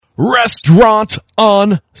Restaurant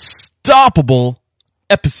Unstoppable,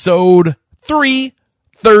 episode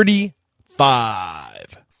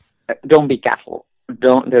 335. Don't be careful.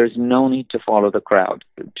 There's no need to follow the crowd.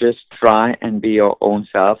 Just try and be your own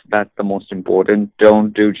self. That's the most important.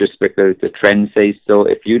 Don't do just because the trend says so.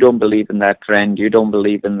 If you don't believe in that trend, you don't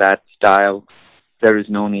believe in that style, there is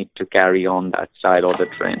no need to carry on that style or the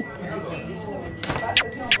trend.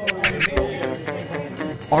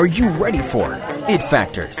 Are you ready for it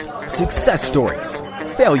factors, success stories,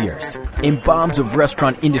 failures, and bombs of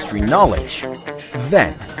restaurant industry knowledge?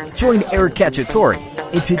 Then, join Eric Cacciatore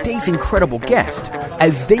and today's incredible guest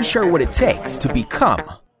as they share what it takes to become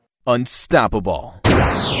unstoppable.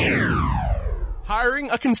 Hiring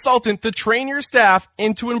a consultant to train your staff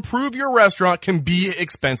and to improve your restaurant can be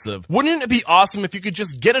expensive. Wouldn't it be awesome if you could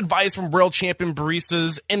just get advice from world champion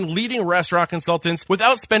baristas and leading restaurant consultants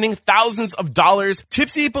without spending thousands of dollars?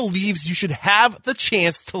 Tipsy believes you should have the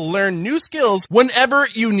chance to learn new skills whenever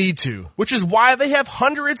you need to, which is why they have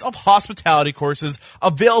hundreds of hospitality courses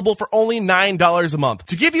available for only $9 a month.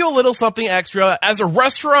 To give you a little something extra, as a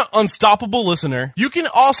Restaurant Unstoppable listener, you can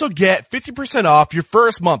also get 50% off your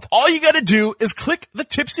first month. All you gotta do is click the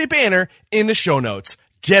Tipsy banner in the show notes.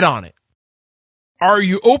 Get on it. Are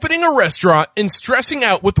you opening a restaurant and stressing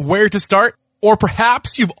out with where to start? Or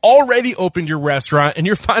perhaps you've already opened your restaurant and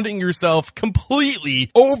you're finding yourself completely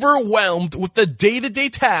overwhelmed with the day-to-day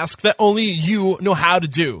tasks that only you know how to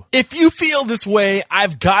do. If you feel this way,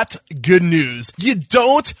 I've got good news. You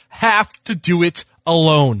don't have to do it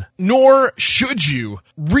alone, nor should you.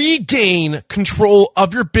 Regain control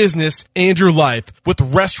of your business and your life with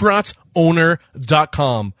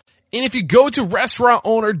restaurantowner.com. And if you go to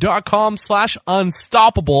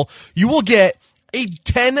restaurantowner.com/unstoppable, you will get a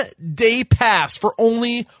 10-day pass for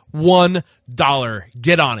only $1.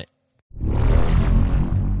 Get on it.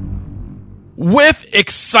 With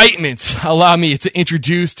excitement, allow me to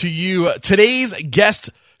introduce to you today's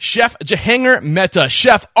guest, Chef Jahangir Mehta.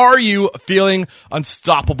 Chef, are you feeling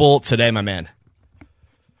unstoppable today, my man?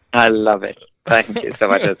 I love it. Thank you so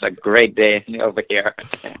much. It's a great day over here.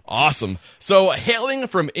 Awesome. So, hailing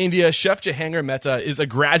from India, Chef Jahangir Mehta is a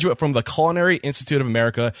graduate from the Culinary Institute of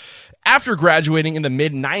America. After graduating in the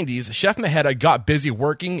mid-90s, Chef Mehta got busy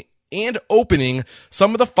working and opening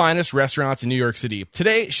some of the finest restaurants in New York City.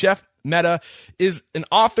 Today, Chef Mehta is an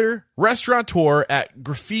author, restaurateur at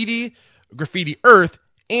Graffiti Earth,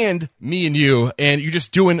 and Me and You, and you're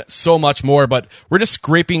just doing so much more, but we're just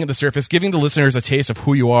scraping the surface, giving the listeners a taste of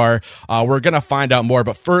who you are. We're going to find out more,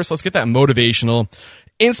 but first, let's get that motivational,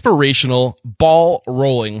 inspirational ball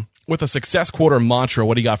rolling with a success quote or mantra.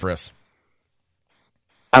 What do you got for us?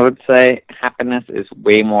 I would say happiness is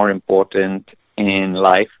way more important in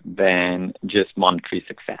life than just monetary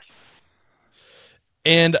success.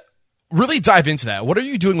 And really dive into that. What are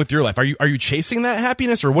you doing with your life? Are you chasing that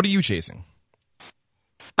happiness, or what are you chasing?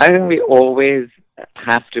 I think we always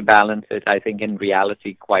have to balance it. I think in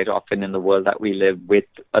reality, quite often in the world that we live with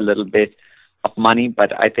a little bit of money,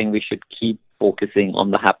 but I think we should keep focusing on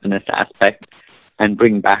the happiness aspect and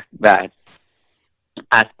bring back that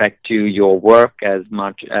aspect to your work as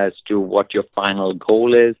much as to what your final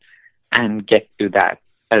goal is and get to that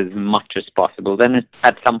as much as possible. Then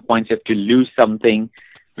at some point you have to lose something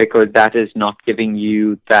because that is not giving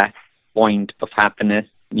you that point of happiness.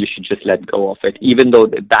 You should just let go of it, even though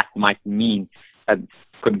that might mean that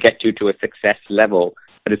could get you to a success level,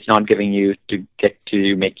 but it's not giving you to get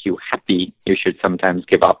to make you happy. You should sometimes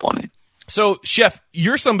give up on it. So, Chef,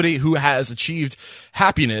 you're somebody who has achieved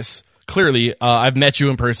happiness. Clearly, I've met you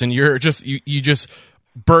in person. You just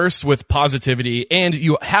burst with positivity, and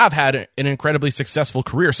you have had an incredibly successful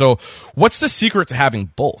career. So, what's the secret to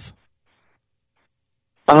having both?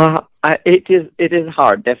 It is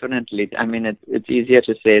hard, definitely. I mean, it's easier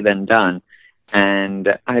to say than done.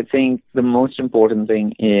 And I think the most important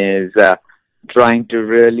thing is trying to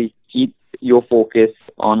really keep your focus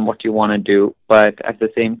on what you want to do. But at the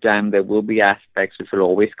same time, there will be aspects which will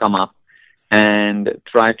always come up, and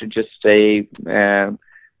try to just stay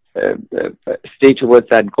towards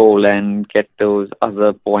that goal and get those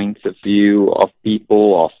other points of view of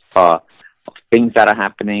people, of things that are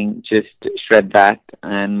happening. Just shred that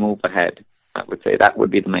and move ahead. I would say that would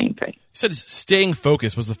be the main thing. You said staying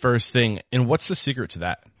focused was the first thing, and what's the secret to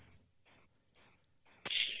that?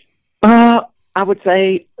 I would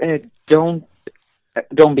say don't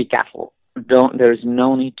be careful. There's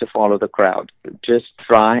no need to follow the crowd. Just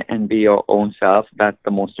try and be your own self. That's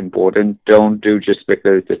the most important. Don't do just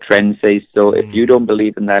because the trend says so. If you don't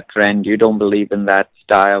believe in that trend, you don't believe in that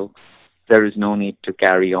style, there is no need to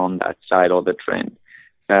carry on that style or the trend.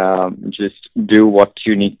 just do what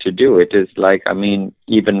you need to do. It is like, I mean,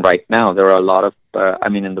 even right now, there are a lot of,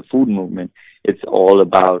 in the food movement, it's all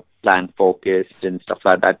about plant-focused and stuff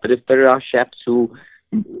like that. But if there are chefs who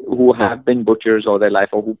have been butchers all their life,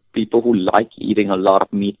 or people who like eating a lot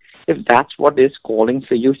of meat, if that's what is calling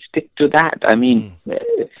for you, stick to that. I mean,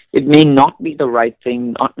 it may not be the right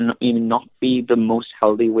thing, not be the most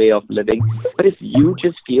healthy way of living, but if you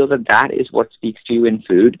just feel that is what speaks to you in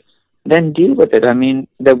food, then deal with it. I mean,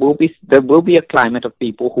 there will be a climate of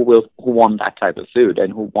people who want that type of food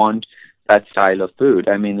and who want that style of food.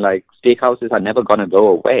 I mean, like, steakhouses are never going to go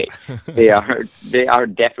away. They are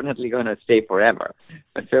definitely going to stay forever.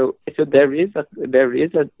 So there is a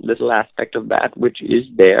little aspect of that which is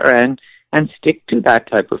there, and stick to that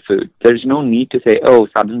type of food. There's no need to say, oh,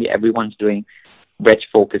 suddenly everyone's doing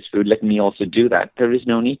veg-focused food, let me also do that. There is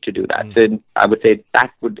no need to do that. So I would say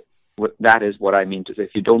that is what I mean to say.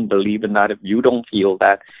 If you don't believe in that, if you don't feel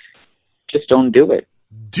that, just don't do it.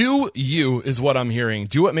 Do you is what I'm hearing.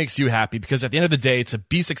 Do what makes you happy, because at the end of the day, to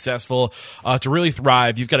be successful, to really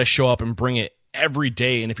thrive, you've got to show up and bring it every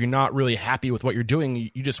day. And if you're not really happy with what you're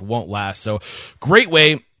doing, you just won't last. So great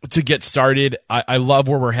way to get started. I love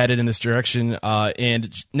where we're headed in this direction.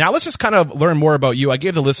 And now let's just kind of learn more about you. I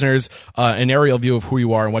gave the listeners an aerial view of who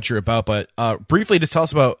you are and what you're about, but briefly just tell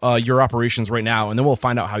us about your operations right now, and then we'll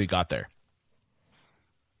find out how you got there.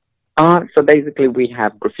 So basically, we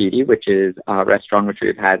have Graffiti, which is a restaurant which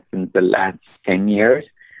we've had since the last 10 years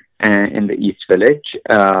in the East Village.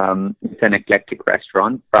 It's an eclectic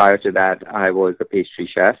restaurant. Prior to that, I was a pastry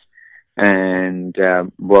chef and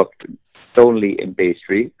worked solely in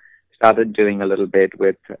pastry. Started doing a little bit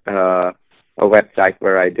with a website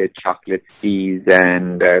where I did chocolate teas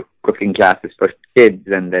and cooking classes for kids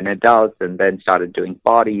and then adults, and then started doing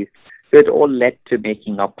parties. So it all led to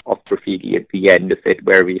making up of Graffiti at the end of it,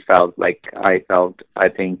 where I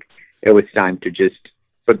think it was time to just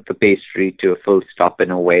put the pastry to a full stop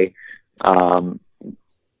in a way,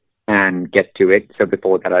 and get to it. So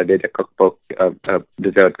before that, I did a cookbook, a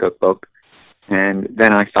dessert cookbook, and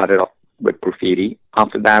then I started off with Graffiti.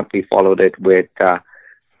 After that, we followed it with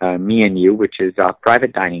Me and You, which is our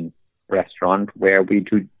private dining restaurant,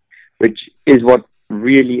 which is what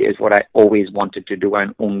I always wanted to do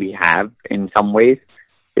and only have in some ways,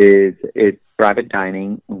 is private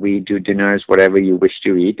dining. We do dinners, whatever you wish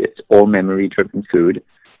to eat. It's all memory-driven food.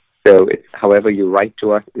 So it's however you write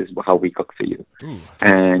to us is how we cook for you.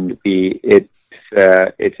 And it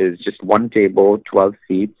is just one table, 12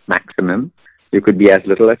 seats maximum. You could be as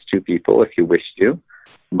little as 2 people if you wish to,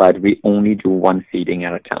 but we only do one seating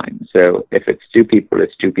at a time. So if it's 2 people,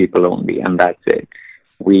 it's 2 people only, and that's it.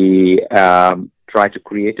 We try to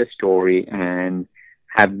create a story and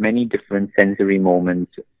have many different sensory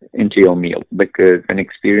moments into your meal, because an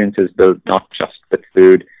experience is built not just with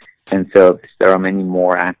food and service. There are many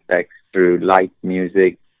more aspects through light,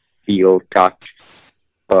 music, feel, touch,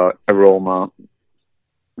 aroma,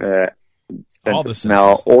 all the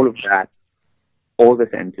smell, senses. all of that. All the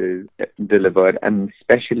senses delivered, and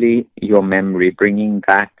especially your memory, bringing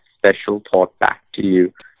that special thought back to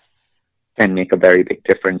you can make a very big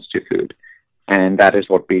difference to food. And that is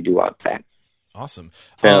what we do out there. Awesome.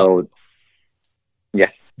 So,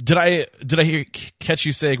 yes. Did I catch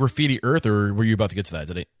you say Graffiti Earth, or were you about to get to that?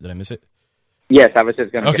 Did I miss it? Yes, I was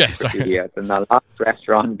just going to get to sorry. Graffiti Earth. And the last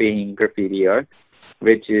restaurant being Graffiti Earth,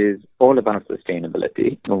 which is all about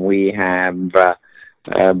sustainability. We have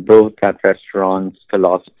built that restaurant's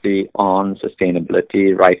philosophy on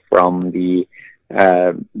sustainability, right from the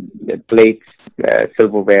plates,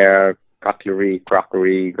 silverware, cutlery,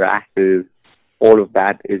 crockery, glasses. All of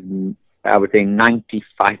that is, I would say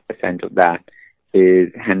 95% of that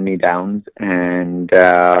is hand-me-downs, and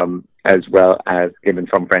as well as given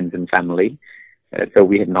from friends and family. So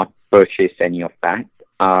we have not purchased any of that.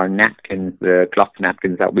 Our napkins, the cloth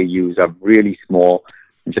napkins that we use, are really small,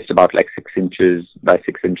 just about like 6 inches by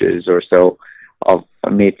 6 inches or so,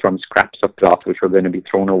 made from scraps of cloth which were going to be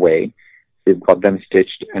thrown away. We've got them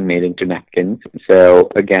stitched and made into napkins. So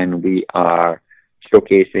again, we are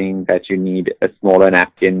showcasing that you need a smaller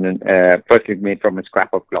napkin. Firstly, made from a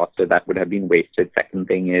scrap of cloth, so that would have been wasted. Second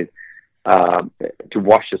thing is to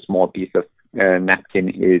wash a small piece of napkin,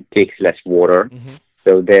 it takes less water. Mm-hmm.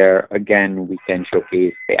 So there, again, we can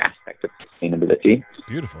showcase the aspect of sustainability.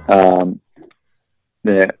 Beautiful.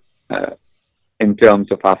 In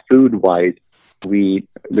terms of our food-wise, we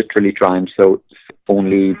literally try and source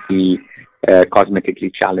only the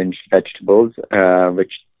cosmetically challenged vegetables,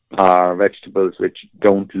 which are vegetables which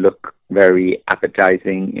don't look very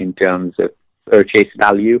appetizing in terms of purchase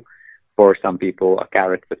value. For some people, a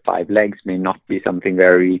carrot with 5 legs may not be something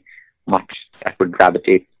very much that would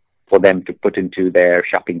gravitate for them to put into their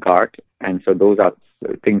shopping cart. And so those are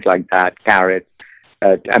things like that, carrots,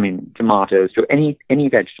 tomatoes, so any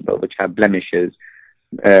vegetable which have blemishes,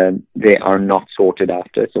 they are not sorted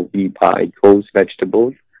after. So we buy those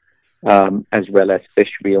vegetables, as well as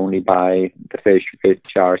fish. We only buy the fish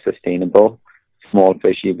which are sustainable. Small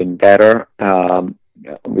fish even better.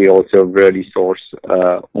 We also really source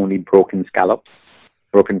only broken scallops.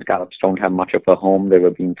 Broken scallops don't have much of a home. They were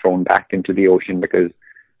being thrown back into the ocean because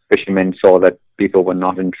fishermen saw that people were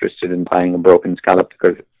not interested in buying a broken scallop,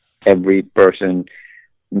 because every person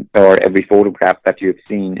or every photograph that you've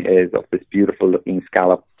seen is of this beautiful looking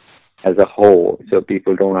scallop as a whole. So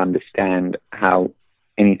people don't understand how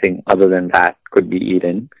anything other than that could be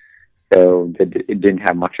eaten. So it didn't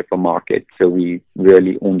have much of a market. So we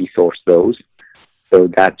really only source those. So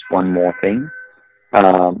that's one more thing.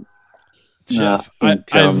 Chef,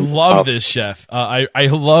 I love this, Chef. I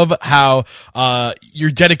love how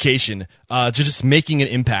your dedication to just making an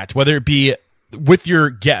impact, whether it be with your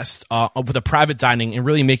guest, with a private dining and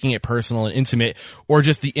really making it personal and intimate, or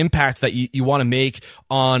just the impact that you want to make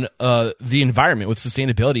on the environment with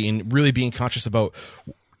sustainability and really being conscious about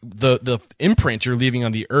the imprint you're leaving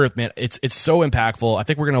on the earth, man. It's so impactful. I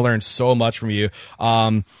think we're going to learn so much from you.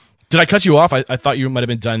 Did I cut you off? I thought you might have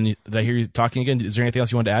been done. Did I hear you talking again? Is there anything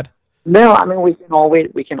else you wanted to add? No, I mean, we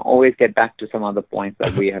can always get back to some other points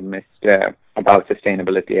that we have missed about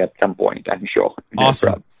sustainability at some point, I'm sure.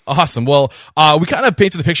 Awesome. Well, we kind of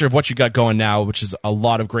painted the picture of what you got going now, which is a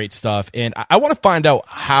lot of great stuff. And I want to find out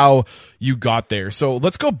how you got there. So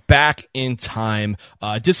let's go back in time,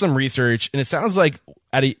 did some research, and it sounds like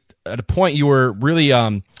at a point you were really,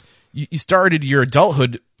 you started your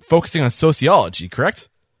adulthood focusing on sociology, correct?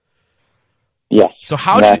 Yes. So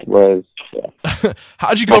how'd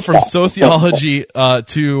you go from sociology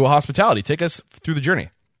to hospitality? Take us through the journey.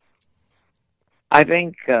 I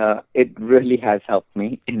think it really has helped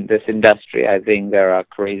me in this industry. I think there are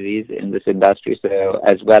crazies in this industry, so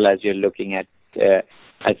as well as you're looking at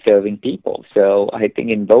serving people. So I think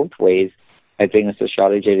in both ways, I think a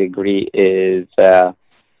sociology degree is a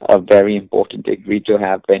very important degree to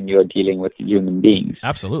have when you're dealing with human beings.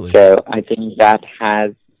 Absolutely. So I think that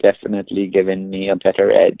has definitely given me a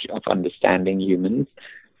better edge of understanding humans.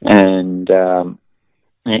 And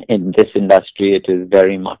in this industry, it is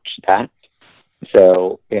very much that.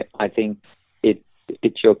 So I think it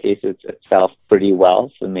showcases itself pretty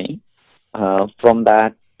well for me. From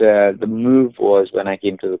that, the move was when I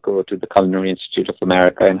came to go to the Culinary Institute of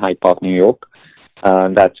America in Hyde Park, New York.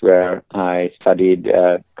 That's where I studied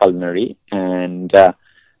culinary, and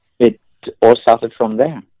it all started from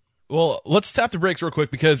there. Well, let's tap the brakes real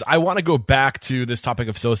quick, because I want to go back to this topic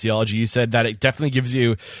of sociology. You said that it definitely gives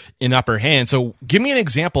you an upper hand. So give me an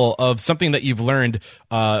example of something that you've learned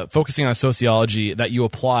focusing on sociology that you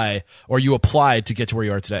apply or you applied to get to where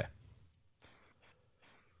you are today.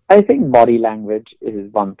 I think body language is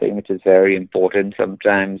one thing which is very important.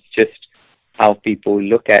 Sometimes just how people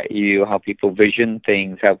look at you, how people vision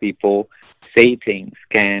things, how people say things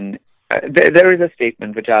can... there is a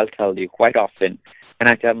statement which I'll tell you quite often, and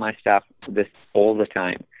I tell my staff this all the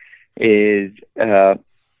time, is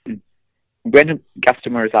when a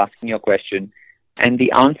customer is asking you a question and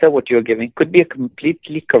the answer what you're giving could be a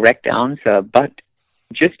completely correct answer, but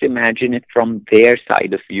just imagine it from their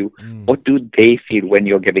side of view. What do they feel when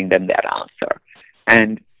you're giving them that answer?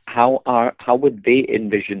 And how would they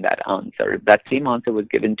envision that answer? If that same answer was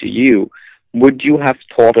given to you, would you have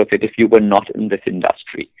thought of it if you were not in this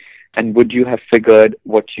industry? And would you have figured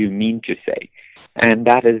what you mean to say? And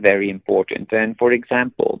that is very important. And for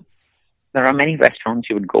example, there are many restaurants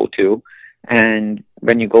you would go to, and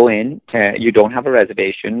when you go in, you don't have a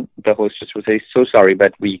reservation. The hostess will say, "So sorry,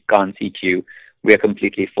 but we can't seat you. We are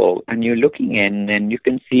completely full." And you're looking in, and you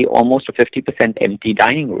can see almost a 50% empty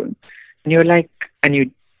dining room. And you're like, and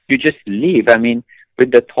you just leave. I mean,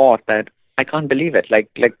 with the thought that, I can't believe it. Like,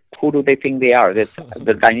 who do they think they are?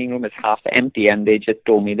 The dining room is half empty, and they just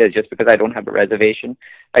told me this just because I don't have a reservation.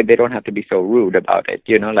 Like, they don't have to be so rude about it,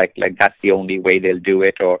 you know, like that's the only way they'll do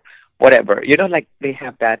it or whatever. You know, like they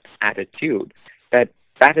have that attitude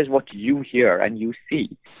that is what you hear and you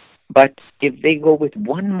see. But if they go with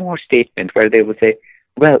one more statement where they will say,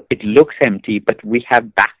 "Well, it looks empty, but we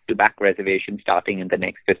have back-to-back reservations starting in the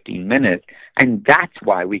next 15 minutes, and that's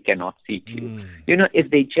why we cannot seat you." You know, if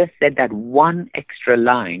they just said that one extra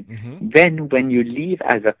line, then when you leave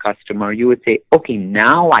as a customer, you would say, "Okay,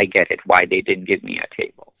 now I get it, why they didn't give me a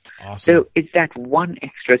table." Awesome. So it's that one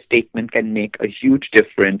extra statement can make a huge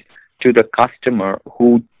difference to the customer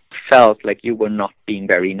who felt like you were not being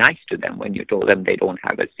very nice to them when you told them they don't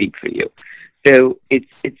have a seat for you. So it's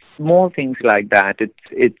small things like that.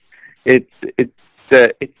 It's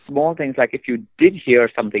small things like if you did hear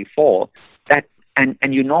something fall, that and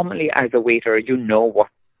you normally as a waiter, you know what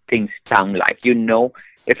things sound like. You know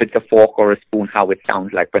if it's a fork or a spoon, how it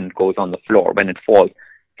sounds like when it goes on the floor, when it falls.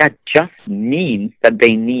 That just means that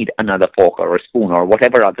they need another fork or a spoon or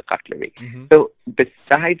whatever other cutlery. Mm-hmm. So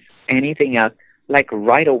besides anything else, like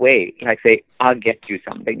right away, like say, I'll get you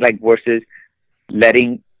something, like versus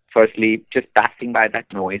firstly, just passing by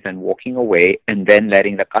that noise and walking away and then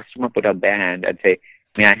letting the customer put up their hand and say,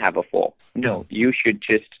 may I have a fork? No, you should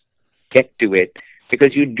just get to it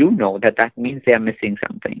because you do know that means they are missing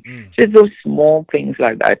something. Just those small things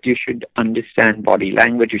like that. You should understand body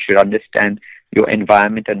language. You should understand your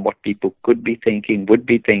environment and what people could be thinking, would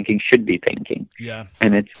be thinking, should be thinking. Yeah.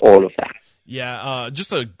 And it's all of that. Yeah,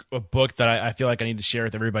 just a book that I feel like I need to share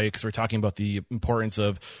with everybody because we're talking about the importance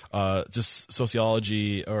of just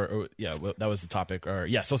sociology, or that was the topic,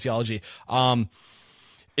 sociology.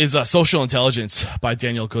 Is Social Intelligence by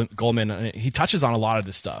Daniel Goleman. He touches on a lot of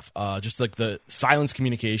this stuff, just like the silent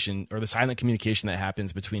communication that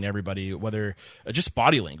happens between everybody, whether just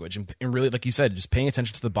body language and really, like you said, just paying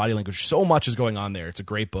attention to the body language. So much is going on there. It's a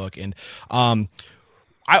great book. And I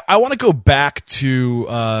want to go back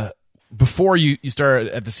to before you started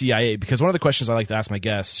at the CIA, because one of the questions I like to ask my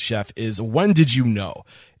guests, Chef, is when did you know?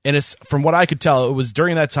 And it's from what I could tell, it was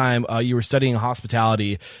during that time you were studying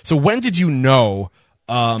hospitality. So when did you know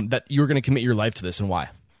that you were going to commit your life to this, and why?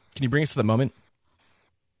 Can you bring us to that moment?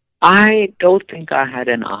 I don't think I had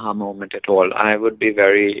an aha moment at all. I'll be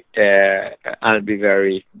very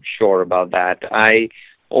sure about that. I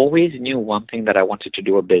always knew one thing, that I wanted to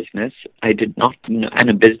do a business. I did not know, and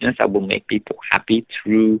a business I will make people happy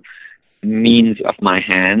through means of my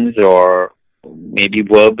hands, or maybe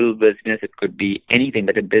verbal business. It could be anything,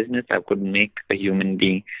 but a business I could make a human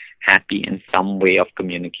being happy in some way of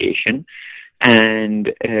communication.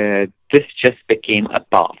 And this just became a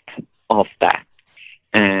part of that.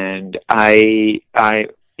 And I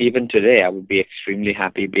even today, I would be extremely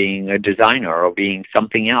happy being a designer or being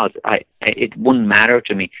something else. It wouldn't matter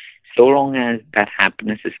to me, so long as that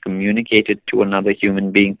happiness is communicated to another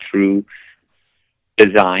human being through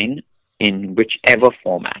design in whichever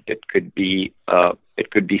format. It could be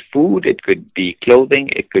food, it could be clothing,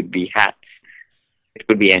 it could be hats, it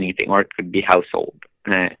could be anything, or it could be household.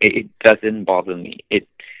 It doesn't bother me.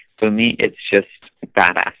 For me, it's just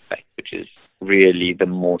that aspect, which is really the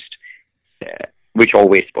most, which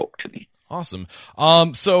always spoke to me. Awesome.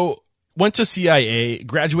 So went to CIA,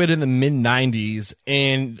 graduated in the mid-90s,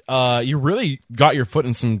 and you really got your foot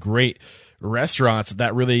in some great restaurants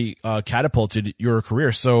that really catapulted your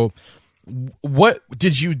career. So what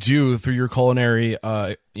did you do through your culinary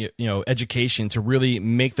education to really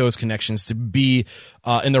make those connections, to be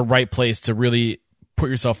in the right place, to really put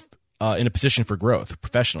yourself in a position for growth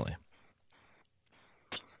professionally?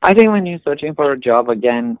 I think when you're searching for a job,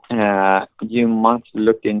 again, you must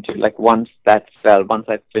look into, like, once I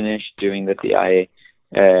finished doing the CIA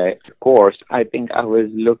course, I think I was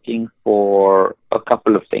looking for a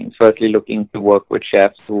couple of things. Firstly, looking to work with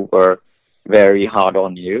chefs who were very hard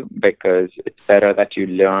on you, because it's better that you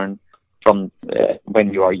learn from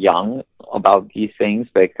when you are young about these things,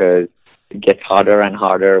 because it gets harder and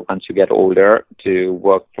harder once you get older to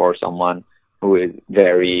work for someone who is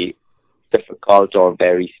very difficult or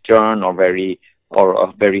very stern or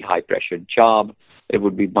a very high pressure job. It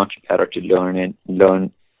would be much better to learn it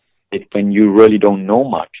when you really don't know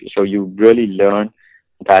much. So you really learn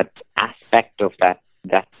that aspect of that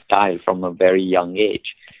style from a very young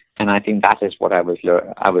age. And I think that is what I was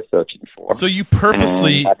searching for. So you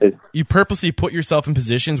purposely put yourself in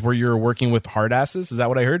positions where you're working with hard asses? Is that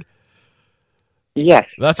what I heard? Yes,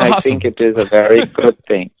 that's awesome. I think it is a very good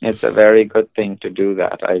thing. It's a very good thing to do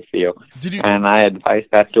that, I feel. And I advise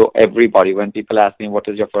that to everybody. When people ask me, what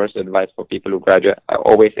is your first advice for people who graduate, I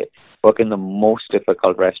always say, work in the most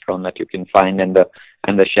difficult restaurant that you can find, and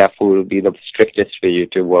the chef who will be the strictest for you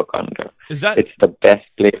to work under. It's the best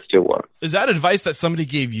place to work. Is that advice that somebody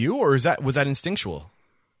gave you, or was that instinctual?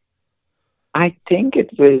 I think it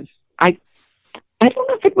was, I don't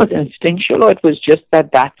know if it was instinctual or it was just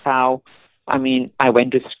that's how. I mean, I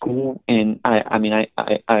went to school till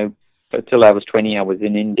I was 20. I was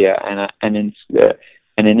in India, and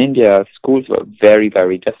in India, schools were very,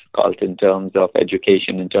 very difficult in terms of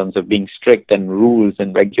education, in terms of being strict and rules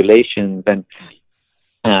and regulations, and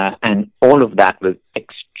all of that was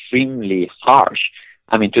extremely harsh.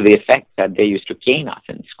 I mean, to the effect that they used to cane us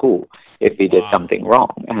in school if we did something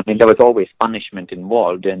wrong. I mean, there was always punishment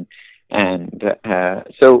involved, and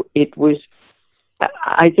so it was.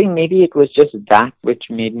 I think maybe it was just that which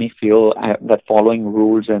made me feel that following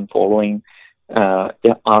rules and following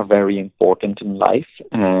are very important in life,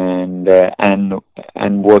 and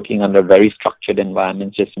working under very structured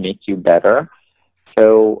environments just make you better.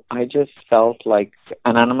 So I just felt like,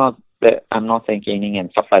 and I'm not saying caning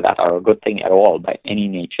and stuff like that are a good thing at all by any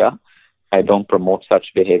nature. I don't promote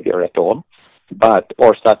such behavior at all,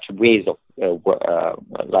 or such ways of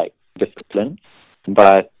like discipline.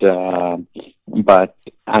 But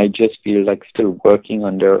I just feel like still working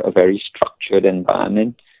under a very structured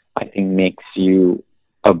environment, I think, makes you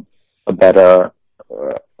a better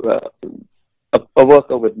a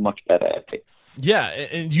worker with much better ethics. Yeah,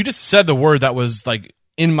 and you just said the word that was like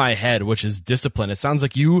in my head, which is discipline. It sounds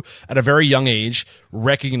like you, at a very young age,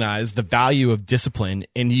 recognized the value of discipline,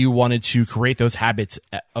 and you wanted to create those habits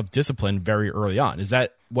of discipline very early on. Is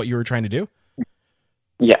that what you were trying to do?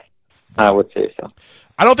 Yes, I would say so.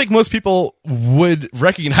 I don't think most people would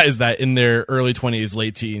recognize that in their early 20s,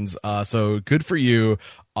 late teens. So good for you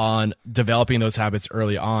on developing those habits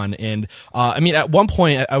early on. And I mean, at one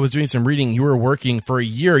point, I was doing some reading. You were working for a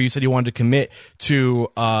year. You said you wanted to commit to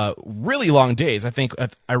really long days. I think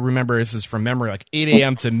I remember, this is from memory, like 8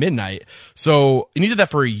 a.m. to midnight. So you did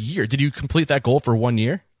that for a year. Did you complete that goal for 1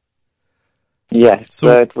 year? Yes.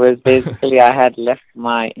 So it was basically, I had left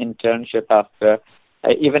my internship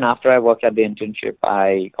even after I worked at the internship.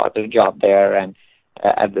 I got a job there and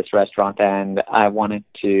at this restaurant, and I wanted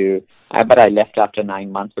to, but I left after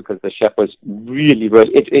 9 months because the chef was really,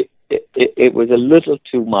 it was a little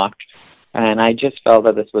too much, and I just felt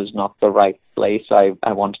that this was not the right place. So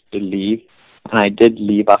I wanted to leave, and I did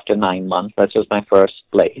leave after 9 months. That was my first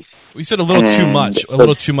place. You said a little too much. A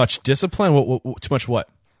little too much discipline? Too much what?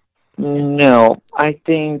 No, I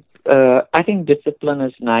think discipline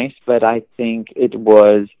is nice, but I think it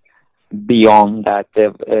was beyond that.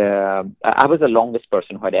 I was the longest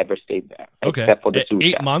person who had ever stayed there, except for the sous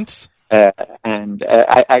chef. 8 months? And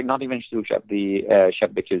I not even sous chef, the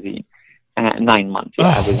chef de cuisine. 9 months.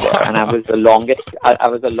 Yeah, I was there, and I was the longest. I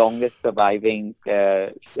was the longest surviving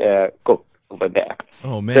cook over there.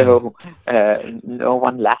 Oh man! So no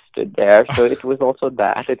one lasted there. So it was also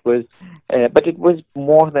that. It was, but it was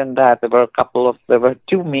more than that. There were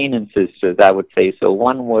two main instances, I would say. So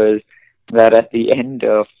one was that at the end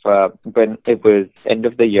of when it was end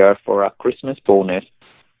of the year for a Christmas bonus,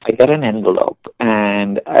 I got an envelope,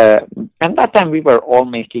 and that time we were all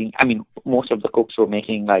making. I mean, most of the cooks were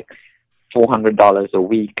making like $400 a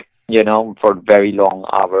week, for very long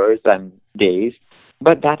hours and days.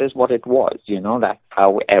 But that is what it was, that's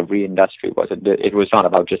how every industry was. It was not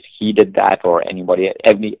about just he did that or anybody.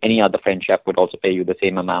 Any other French chef would also pay you the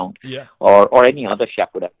same amount. Yeah. Or any other chef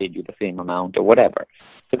would have paid you the same amount or whatever.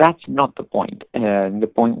 So that's not the point.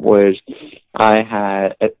 The point was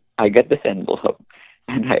I get this envelope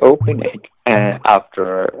and I open it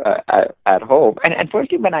after at home. And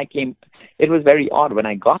firstly, when I came, it was very odd. When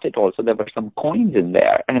I got it also, there were some coins in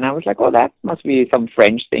there. And I was like, oh, that must be some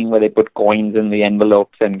French thing where they put coins in the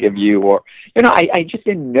envelopes and give you, or, I just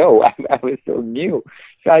didn't know. I was so new.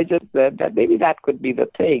 So I just said that maybe that could be the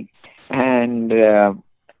thing. And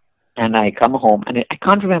I come home, and I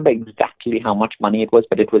can't remember exactly how much money it was,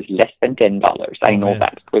 but it was less than $10. I know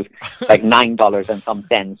that. It was like $9 and some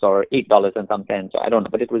cents, or $8 and some cents, or I don't know,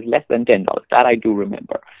 but it was less than $10. That I do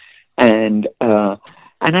remember. And I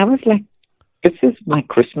was like, this is my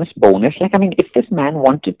Christmas bonus. Like, I mean, if this man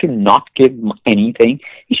wanted to not give anything,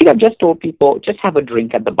 he should have just told people, just have a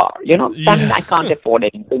drink at the bar. Yeah. I mean, I can't afford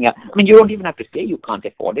anything. I mean, you don't even have to say you can't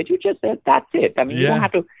afford it. You just said, that's it. I mean, you don't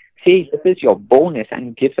have to say, this is your bonus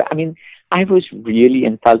and give. I mean, I was really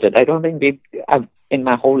insulted. I don't think in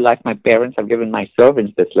my whole life, my parents have given my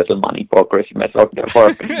servants this little money for Christmas or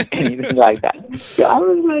for anything like that. So I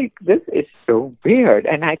was like, this is so weird.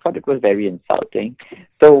 And I thought it was very insulting.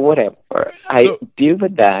 So whatever. I deal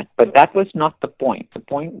with that. But that was not the point. The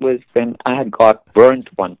point was when I had got burnt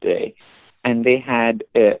one day. And they had,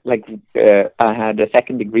 I had a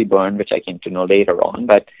second-degree burn, which I came to know later on.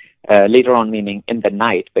 But later on meaning in the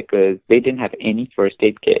night, because they didn't have any first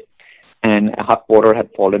aid kit. And hot water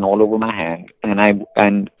had fallen all over my hand, and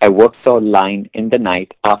I worked the line in the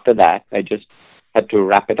night. After that, I just had to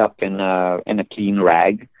wrap it up in a clean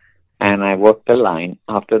rag, and I worked the line.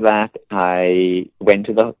 After that, I went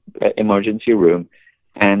to the emergency room,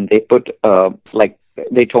 and they put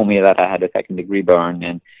they told me that I had a second-degree burn,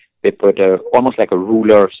 and they put almost like a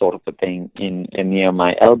ruler sort of a thing in near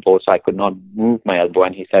my elbow, so I could not move my elbow.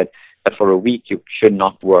 And he said that for a week you should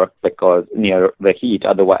not work because near the heat,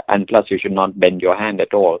 otherwise, and plus you should not bend your hand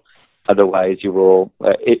at all, otherwise you will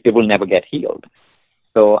it will never get healed.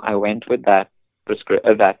 So I went with that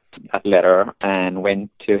that letter and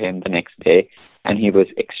went to him the next day, and he was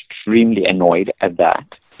extremely annoyed at that,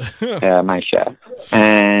 my chef,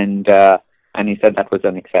 and he said that was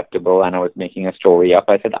unacceptable, and I was making a story up.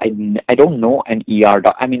 I said, I don't know an ER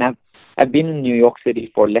doc. I mean, I've been in New York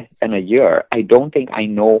City for less than a year. I don't think I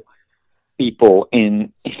know people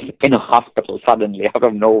in a hospital suddenly out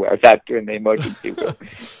of nowhere that in the emergency room,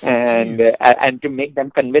 and to make them,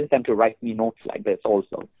 convince them to write me notes like this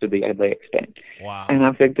also to the other extent. Wow. And I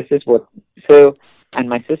was like, this is what so. And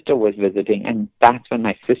my sister was visiting, and that's when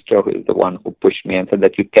my sister was the one who pushed me and said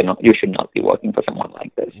that you should not be working for someone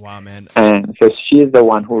like this. Wow, man. And so she is the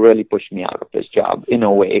one who really pushed me out of this job in a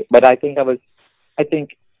way. But I think it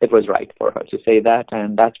was right for her to say that,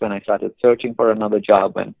 and that's when I started searching for another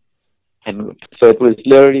job and moved. So it was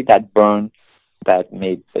literally that burn that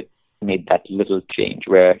made that little change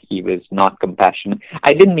where he was not compassionate.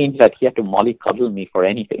 I didn't mean that he had to mollycoddle me for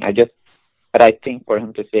anything. But I think for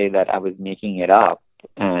him to say that I was making it up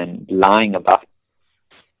and lying about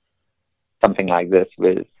something like this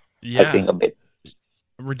was, I think, a bit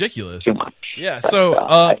ridiculous. Too much. Yeah. So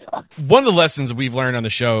one of the lessons we've learned on the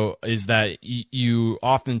show is that you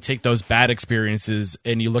often take those bad experiences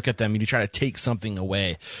and you look at them and you try to take something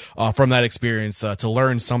away from that experience to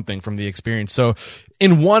learn something from the experience. So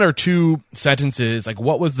in one or two sentences, like,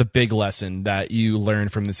 what was the big lesson that you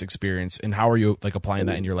learned from this experience, and how are you applying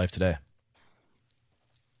that in your life today?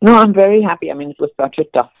 No, I'm very happy. I mean, it was such a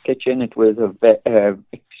tough kitchen. It was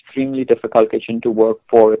extremely difficult kitchen to work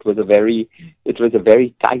for. It was a very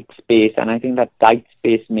tight space, and I think that tight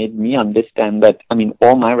space made me understand that, I mean,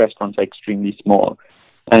 all my restaurants are extremely small,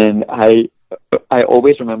 and I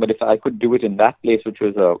always remembered if I could do it in that place, which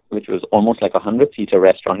was almost like 100-seater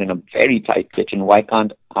restaurant in a very tight kitchen, why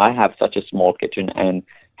can't I have such a small kitchen and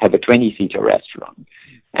have a 20-seater restaurant?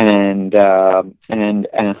 And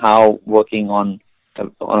how working on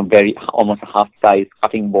a very almost a half-size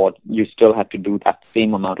cutting board, you still have to do that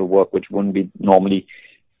same amount of work, which wouldn't be normally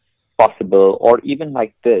possible. Or even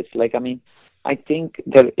like this, like, I mean, I think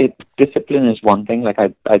that discipline is one thing. Like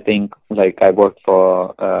I think like I worked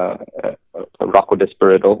for Rocco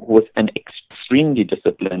Desperado, who was an extremely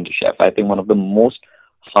disciplined chef. I think one of the most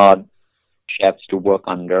hard chefs to work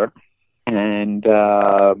under, and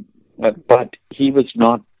but he was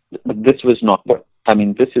not. This was not what I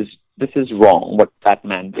mean. This is wrong, what that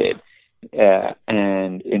man did,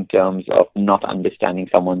 and in terms of not understanding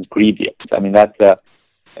someone's grievance. I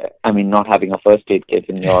mean, not having a first aid kit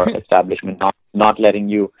in your establishment, not letting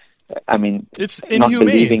you, I mean, it's not inhumane.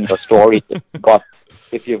 Believing your story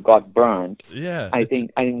if you've got burned. Yeah, I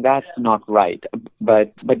think that's not right.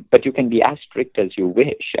 But you can be as strict as you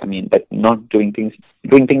wish. I mean, but not doing things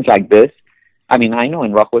like this. I mean, I know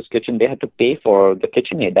in Rocco's kitchen, they had to pay for the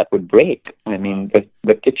KitchenAid that would break. I mean,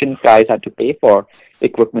 the kitchen guys had to pay for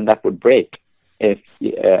equipment that would break. And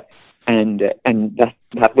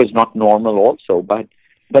that was not normal also. But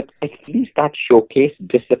at least that showcased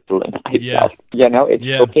discipline, I felt. You know, it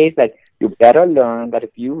showcased that you better learn that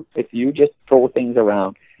if you just throw things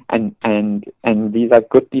around and these are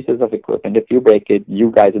good pieces of equipment, if you break it,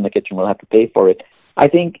 you guys in the kitchen will have to pay for it. I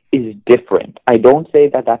think is different. I don't say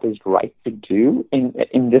that is right to do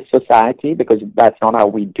in this society, because that's not how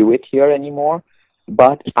we do it here anymore.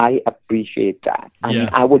 But I appreciate that. I mean,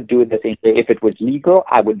 I would do it the same way. If it was legal,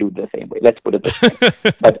 I would do it the same way. Let's put it this way.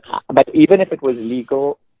 But even if it was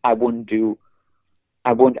legal, I wouldn't do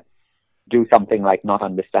something like not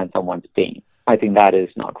understand someone's pain. I think that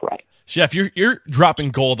is not right. Chef, you're dropping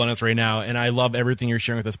gold on us right now, and I love everything you're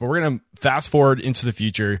sharing with us. But we're going to fast forward into the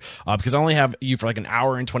future because I only have you for like an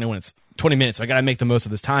hour and 20 minutes. So I got to make the most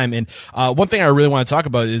of this time. And one thing I really want to talk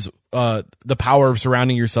about is the power of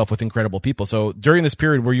surrounding yourself with incredible people. So during this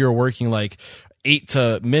period where you were working like 8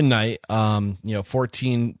 to midnight,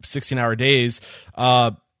 14, 16-hour days,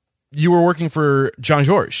 you were working for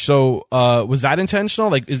Jean-Georges. So was that intentional?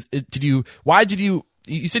 Like,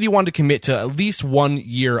 you said you wanted to commit to at least 1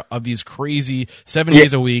 year of these crazy 7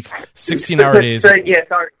 days a week, 16-hour days. So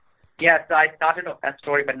I started off that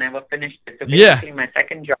story but never finished it. So basically my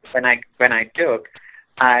second job when I took,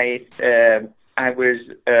 I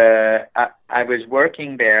was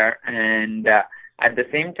working there, and at the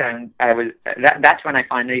same time that's when I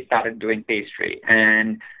finally started doing pastry,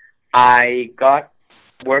 and I got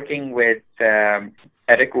working with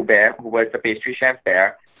Eric Hubert, who was the pastry chef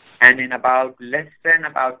there. And in about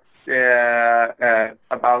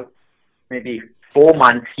maybe 4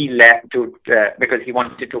 months, he left because he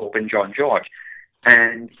wanted to open Jean-Georges.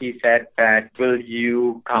 And he said, will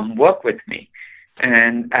you come work with me?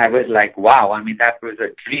 And I was like, wow, I mean, that was a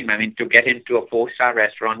dream. I mean, to get into a 4-star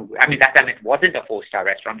restaurant, I mean, that time it wasn't a 4-star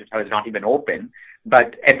restaurant. It was not even open,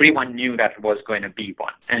 but everyone knew that it was going to be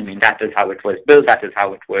one. I mean, that is how it was built. That is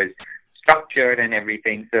how it was structured and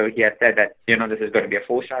everything. So he had said that, this is going to be a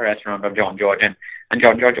 4-star restaurant of John George. And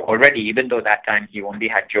John George already, even though that time he only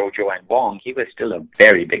had Jojo and Wong, he was still a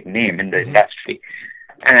very big name in the industry.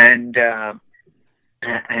 And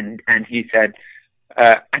he said,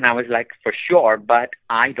 and I was like, for sure, but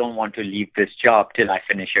I don't want to leave this job till I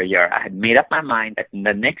finish a year. I had made up my mind that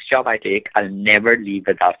the next job I take, I'll never leave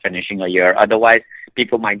without finishing a year. Otherwise,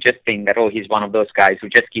 people might just think that, he's one of those guys who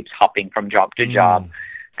just keeps hopping from job to job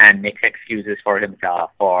and makes excuses for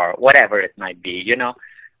himself or whatever it might be,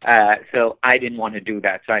 So I didn't want to do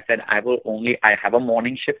that. So I said, I have a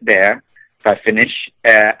morning shift there. So I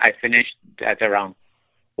finished at around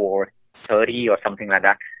 4:30 or something like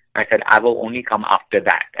that. I said, I will only come after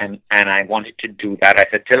that. And I wanted to do that. I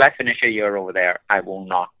said, till I finish a year over there, I will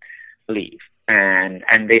not leave. And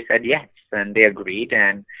they said yes, and they agreed.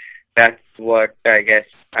 And that's what, I guess,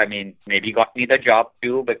 maybe got me the job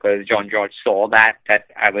too, because John George saw that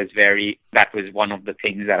that was one of the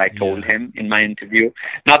things that I told him in my interview.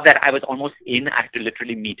 Not that I was almost in, I had to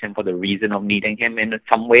literally meet him for the reason of meeting him in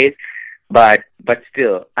some ways. But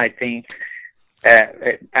still, I think,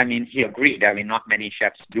 he agreed. Not many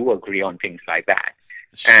chefs do agree on things like that.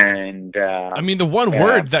 And the one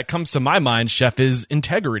word that comes to my mind, chef, is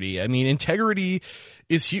integrity. Integrity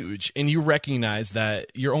is huge, and you recognize that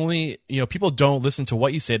you're only, people don't listen to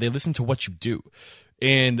what you say, they listen to what you do.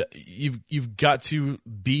 And you've got to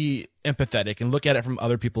be empathetic and look at it from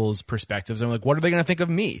other people's perspectives. And like, what are they going to think of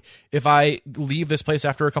me if I leave this place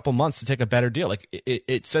after a couple months to take a better deal? Like,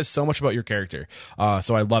 it says so much about your character.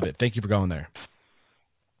 So I love it. Thank you for going there.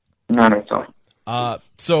 No, that's all.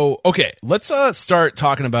 So, okay, let's start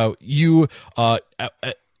talking about you.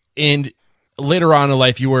 And later on in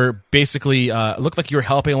life, you were basically looked like you were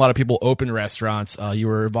helping a lot of people open restaurants. You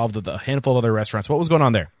were involved with a handful of other restaurants. What was going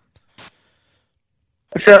on there?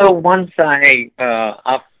 So once after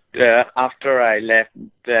I left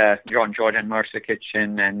John George and Mercer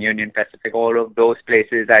Kitchen and Union Pacific, all of those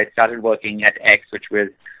places, I started working at X, which was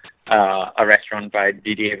a restaurant by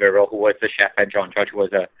Didier Vero, who was the chef at John George, who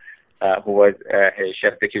was his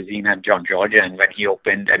chef de cuisine at John George. And when he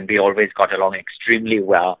opened, and we always got along extremely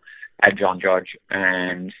well at John George.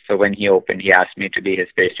 And so when he opened, he asked me to be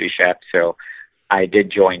his pastry chef. So I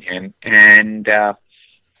did join him. And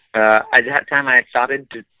at that time, I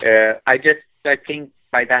started to, I think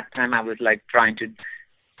by that time I was like trying to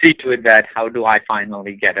see to it that how do I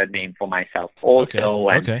finally get a name for myself also,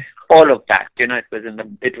 and all of that.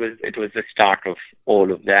 It was the start of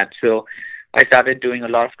all of that. So I started doing a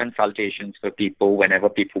lot of consultations for people. Whenever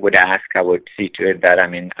people would ask, I would see to it that, I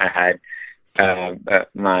had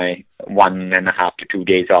my 1.5 to 2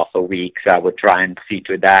 days off a week. So I would try and see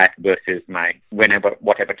to that versus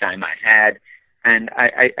whatever time I had. And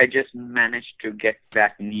I just managed to get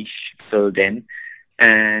that niche filled in.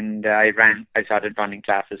 And I started running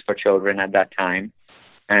classes for children at that time.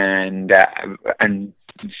 And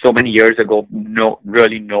so many years ago,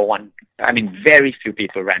 very few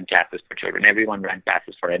people ran classes for children. Everyone ran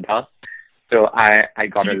classes for adults. So I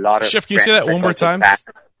got a lot of... Chef, can you say that one more time?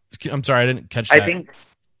 I'm sorry, I didn't catch that.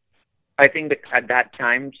 I think that at that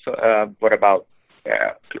time,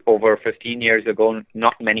 over 15 years ago,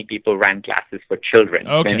 not many people ran classes for children.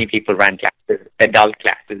 Many people ran classes, adult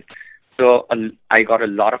classes. So I got a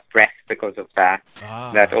lot of press because of that,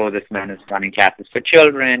 this man is running classes for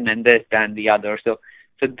children and this, that, and the other. So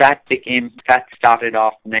that started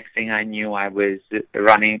off. Next thing I knew, I was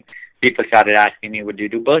running, people started asking me, would you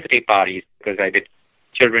do birthday parties? Because I did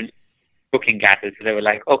children's cooking classes. So they were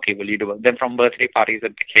like, okay, will you do it? Then from birthday parties,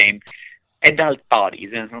 it became adult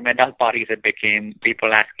parties. And from adult parties, it became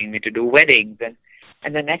people asking me to do weddings.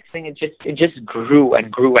 And the next thing, it just grew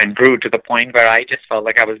and grew and grew to the point where I just felt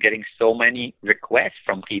like I was getting so many requests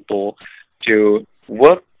from people to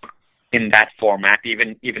work in that format,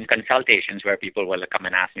 even consultations where people will come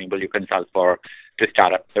and ask me, will you consult to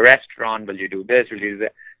start up the restaurant? Will you do this? Will you do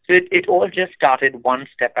that? So it all just started one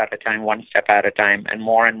step at a time, and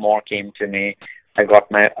more came to me. I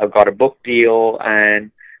got a book deal,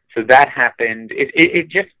 and so that happened. It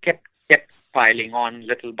just kept piling on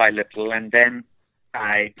little by little, and then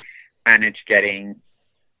I managed getting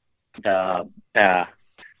I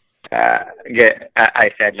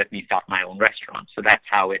said, let me start my own restaurant. So that's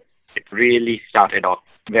how it really started off,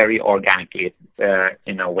 very organically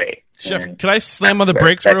in a way. Chef, can I slam on the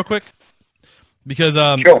brakes real quick? Because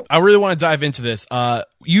sure. I really want to dive into this.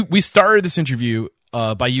 We started this interview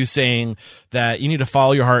by you saying that you need to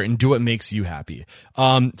follow your heart and do what makes you happy.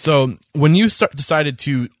 So when you decided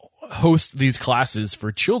to host these classes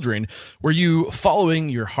for children, were you following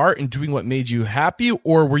your heart and doing what made you happy,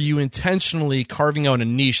 or were you intentionally carving out a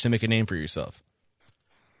niche to make a name for yourself?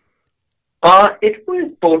 It was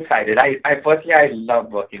both-sided. I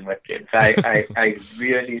love working with kids. I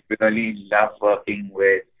really, really love working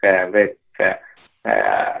with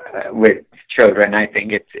children. I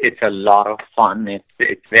think it's a lot of fun.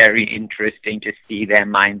 It's very interesting to see their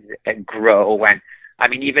minds grow. And I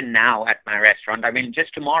mean, even now at my restaurant, I mean,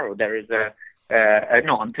 just tomorrow there is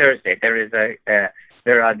on Thursday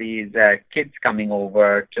there are these kids coming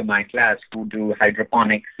over to my class who do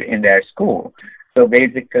hydroponics in their school. So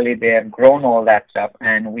basically, they have grown all that stuff,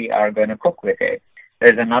 and we are going to cook with it.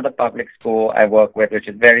 There's another public school I work with, which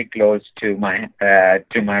is very close to my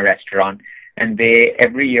restaurant, and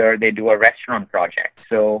every year they do a restaurant project.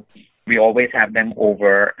 So we always have them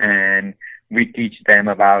over, and we teach them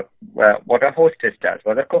about what a hostess does,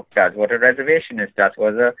 what a cook does, what a reservationist does,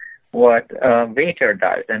 what a waiter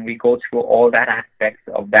does, and we go through all that aspects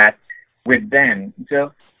of that with them.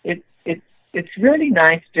 So it's really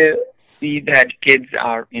nice to see that kids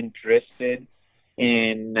are interested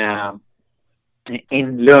in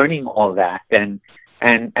learning all that and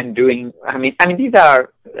doing. I mean these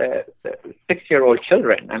are 6-year-old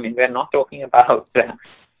children. I mean, we're not talking about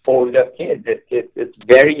older kids. It's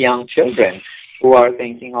very young children who are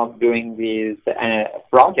thinking of doing these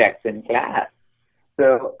projects in class.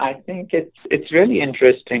 So I think it's really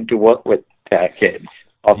interesting to work with kids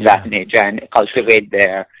of that nature and cultivate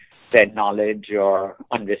their knowledge or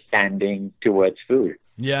understanding towards food.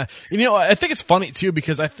 Yeah. I think it's funny too,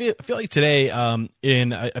 because I feel like today, I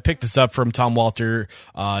picked this up from Tom Walter.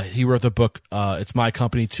 He wrote the book, It's My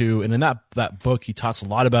Company Too. And in that book, he talks a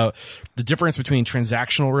lot about the difference between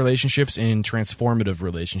transactional relationships and transformative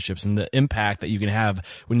relationships, and the impact that you can have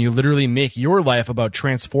when you literally make your life about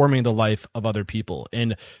transforming the life of other people.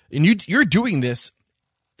 And you're doing this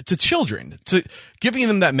to children, to giving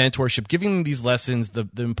them that mentorship, giving them these lessons, the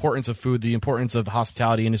importance of food, the importance of the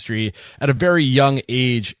hospitality industry at a very young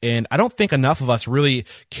age. And I don't think enough of us really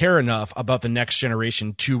care enough about the next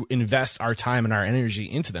generation to invest our time and our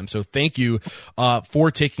energy into them. So thank you for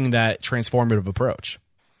taking that transformative approach.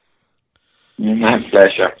 My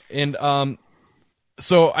pleasure. And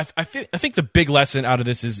so I think the big lesson out of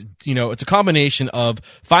this is, it's a combination of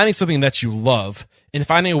finding something that you love and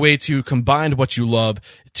finding a way to combine what you love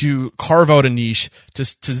to carve out a niche, to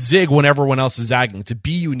zig when everyone else is zagging, to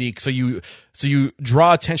be unique. So you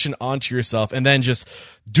draw attention onto yourself, and then just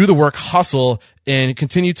do the work, hustle, and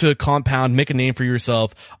continue to compound, make a name for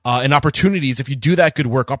yourself. And opportunities, if you do that good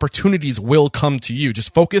work, opportunities will come to you.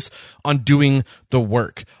 Just focus on doing the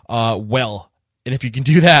work well. And if you can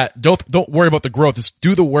do that, don't worry about the growth. Just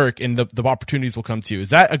do the work, and the opportunities will come to you.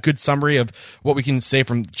 Is that a good summary of what we can say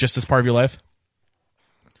from just this part of your life?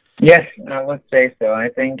 Yes, I would say so. I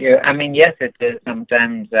think, yes, it is.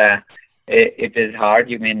 Sometimes it is hard.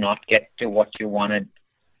 You may not get to what you want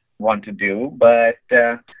to do, but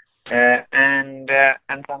and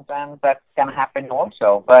sometimes that can happen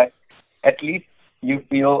also. But at least you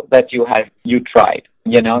feel that you tried.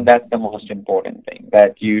 That's the most important thing.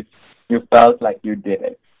 That you felt like you did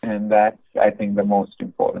it, and that's, I think, the most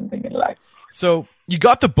important thing in life. So you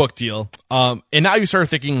got the book deal, and now you started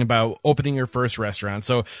thinking about opening your first restaurant.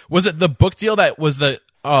 So was it the book deal that was did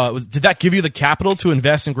that give you the capital to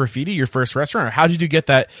invest in Graffiti, your first restaurant? Or how did you get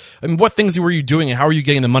that? I mean, what things were you doing, and how were you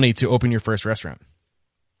getting the money to open your first restaurant?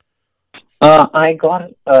 I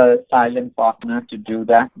got a silent partner to do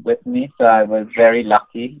that with me, so I was very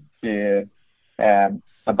lucky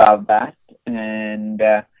about that. And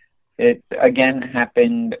it again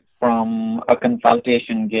happened from a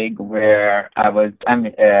consultation gig where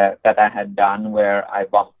that I had done, where I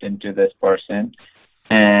bumped into this person,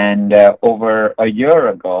 and over a year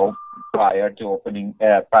ago, prior to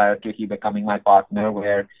he becoming my partner,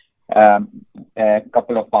 where a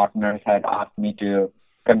couple of partners had asked me to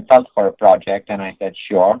consult for a project, and I said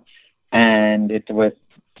sure. And it was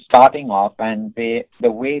starting off, and the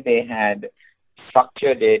way they had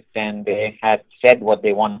structured it, and they had said what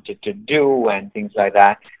they wanted to do and things like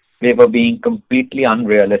that, they were being completely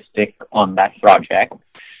unrealistic on that project,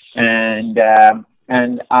 and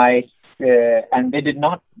they did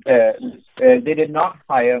not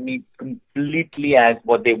hire me completely as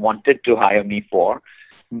what they wanted to hire me for,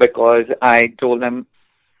 because I told them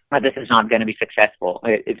this is not going to be successful.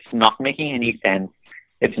 It's not making any sense.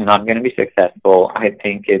 It's not going to be successful. I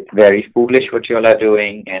think it's very foolish what you all are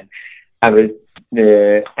doing, and I was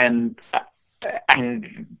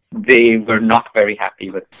and they were not very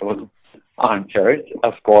happy with answers,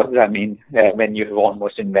 of course. I mean, when you've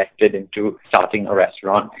almost invested into starting a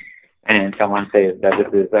restaurant and someone says that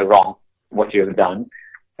this is wrong, what you've done,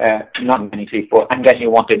 not many people, and then you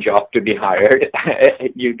want a job to be hired,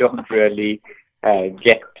 you don't really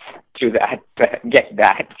get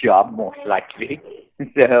that job, most likely.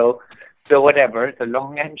 So whatever, the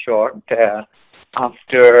long and short,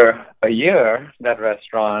 after a year, that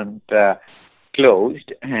restaurant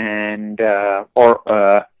closed, and or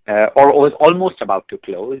was almost about to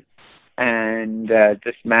close. And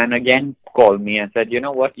this man again called me and said, "You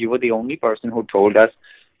know what? You were the only person who told us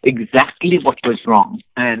exactly what was wrong."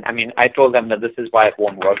 And I mean, I told them that this is why it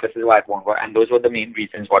won't work. This is why it won't work, and those were the main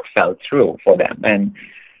reasons what fell through for them.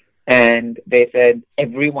 And they said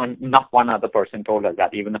everyone, not one other person told us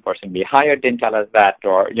that. Even the person we hired didn't tell us that,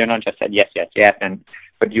 or just said yes, yes, yes.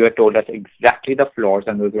 But you had told us exactly the flaws,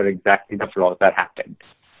 and those were exactly the flaws that happened.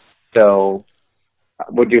 So,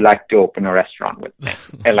 would you like to open a restaurant with me?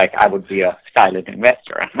 Like, I would be a silent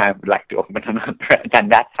investor, and I would like to open another.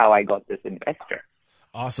 And that's how I got this investor.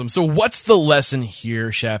 Awesome. So, what's the lesson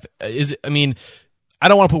here, Chef? I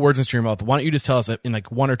don't want to put words into your mouth. Why don't you just tell us in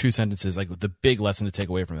like one or two sentences, like the big lesson to take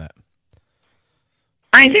away from that?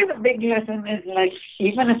 I think the big lesson is, like,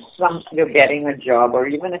 even if you're getting a job, or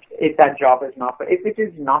even if that job is not, if it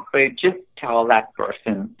is not for you, just tell that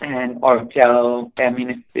person, or tell, I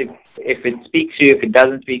mean, if it speaks to you, if it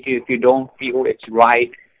doesn't speak to you, if you don't feel it's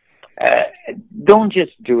right, don't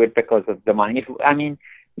just do it because of the money.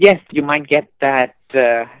 Yes, you might get that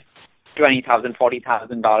 $20,000,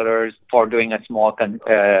 $40,000 for doing a small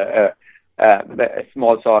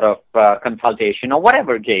sort of consultation, or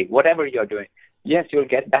whatever gig, whatever you're doing. Yes, you'll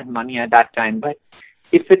get that money at that time, but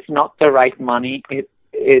if it's not the right money,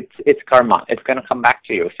 it's karma. It's going to come back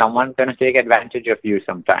to you. Someone's going to take advantage of you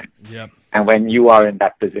sometime. Yep. And when you are in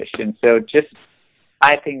that position,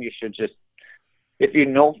 I think you should just, if you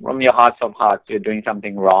know from your hearts of hearts you're doing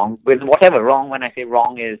something wrong, with whatever wrong, when I say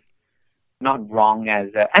wrong, is not wrong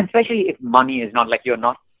and especially if money is not, like, you're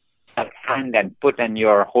not at hand and foot, and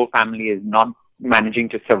your whole family is not managing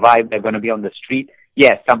to survive, they're going to be on the street.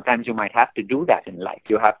 Yes, sometimes you might have to do that in life.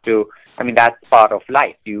 You have to, that's part of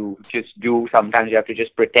life. Sometimes you have to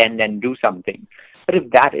just pretend and do something. But if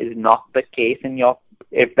that is not the case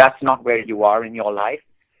if that's not where you are in your life,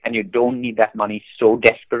 and you don't need that money so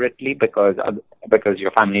desperately because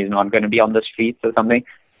your family is not going to be on the streets or something,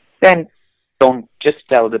 then don't just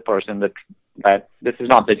tell the person that this is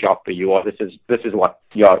not the job for you, or this is what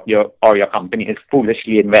your company is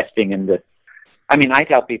foolishly investing in this. I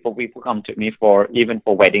tell people come to me even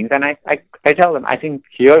for weddings, and I tell them, I think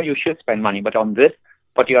here you should spend money, but on this,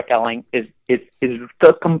 what you're telling is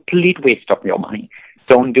the complete waste of your money.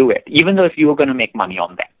 Don't do it. Even though if you were going to make money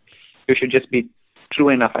on that, you should just be true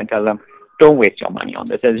enough and tell them, don't waste your money on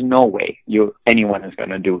this. There's no way anyone is going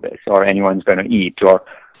to do this, or anyone's going to eat. Or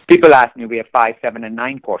people ask me, we have 5, 7, and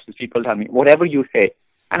 9 courses. People tell me, whatever you say.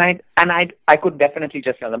 And I could definitely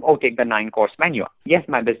just tell them, take the 9-course menu. Yes,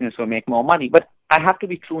 my business will make more money, but I have to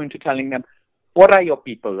be true into telling them, what are your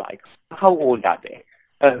people like? How old are they?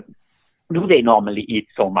 Do they normally eat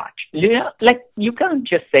so much? You can't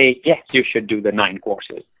just say, yes, you should do the 9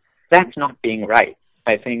 courses. That's not being right.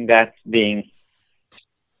 I think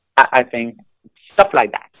stuff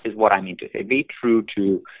like that is what I mean to say. Be true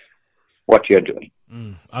to what you're doing.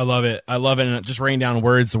 I love it. And just writing down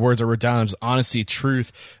words. The words I wrote down is honesty,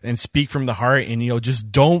 truth, and speak from the heart. And,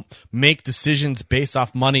 just don't make decisions based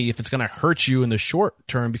off money if it's going to hurt you in the short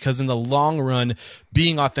term, because in the long run,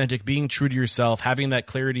 being authentic, being true to yourself, having that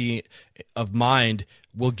clarity of mind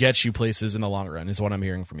will get you places in the long run, is what I'm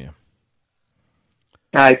hearing from you.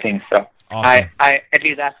 I think so. Awesome. I at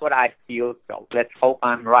least that's what I feel. So let's hope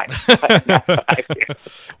I'm right. That's what I feel.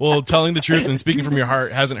 Well, telling the truth and speaking from your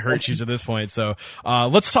heart hasn't hurt you to this point. So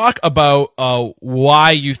let's talk about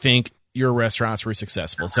why you think your restaurants were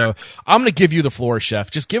successful. So I'm going to give you the floor,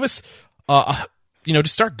 Chef. Just give us, to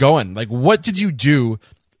start going. Like, what did you do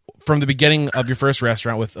from the beginning of your first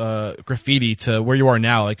restaurant with graffiti to where you are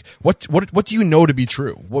now? Like, what do you know to be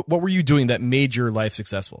true? What were you doing that made your life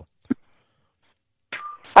successful?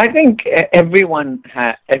 I think everyone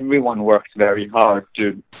works very hard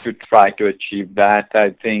to try to achieve that.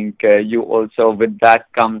 I think you also, with that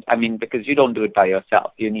comes, because you don't do it by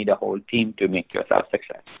yourself. You need a whole team to make yourself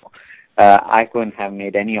successful. I couldn't have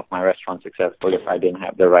made any of my restaurants successful if I didn't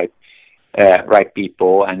have the right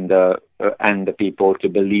people and the people to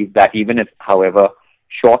believe that even if, however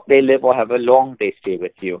short they live or however long they stay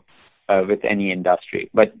with you, with any industry.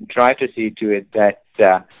 But try to see to it that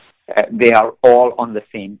they are all on the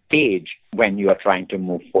same page when you are trying to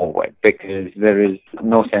move forward, because there is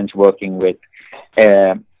no sense working with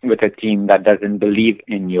with a team that doesn't believe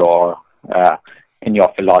in your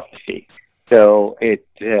philosophy. So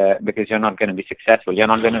because you're not going to be successful, you're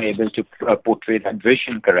not going to be able to portray that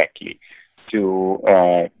vision correctly to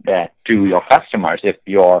your customers if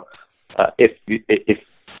your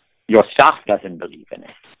staff doesn't believe in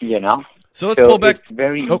it. So let's pull back. It's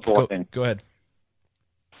very important. Go ahead.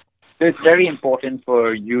 So it's very important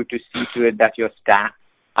for you to see to it that your staff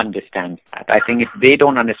understands that. I think if they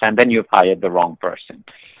don't understand, then you've hired the wrong person.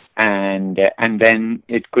 And then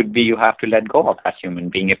it could be you have to let go of that human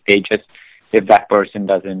being if that person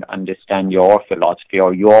doesn't understand your philosophy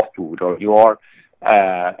or your food or your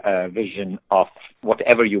vision of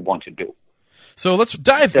whatever you want to do. So let's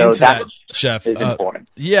dive into that, Chef. Is important.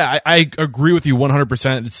 Yeah, I agree with you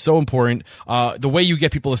 100%. It's so important. The way you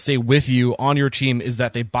get people to stay with you on your team is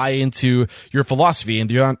that they buy into your philosophy and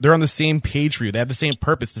they're on the same page for you. They have the same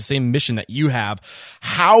purpose, the same mission that you have.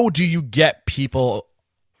 How do you get people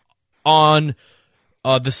on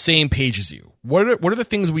the same page as you? What are the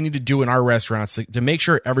things we need to do in our restaurants to make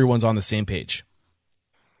sure everyone's on the same page?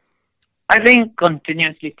 I think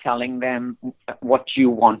continuously telling them what you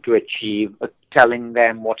want to achieve, telling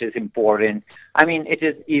them what is important. I mean,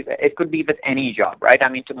 it could be with any job, right? I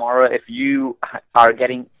mean, tomorrow if you are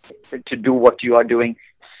getting to do what you are doing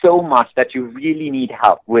so much that you really need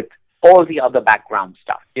help with all the other background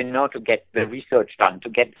stuff, to get the research done, to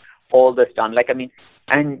get all this done.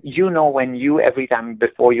 And when every time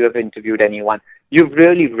before you have interviewed anyone, you've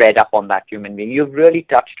really read up on that human being. You've really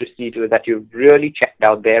touched to see to it that you've really checked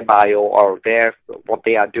out their bio or what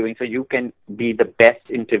they are doing, so you can be the best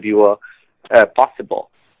interviewer possible.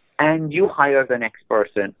 And you hire the next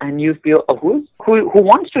person, and you feel who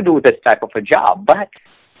wants to do this type of a job, but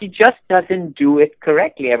he just doesn't do it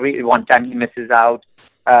correctly. One time he misses out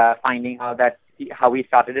finding out that how he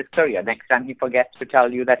started his career. Next time he forgets to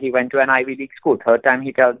tell you that he went to an Ivy League school. Third time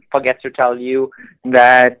he forgets to tell you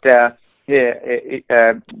that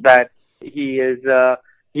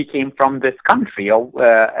he came from this country,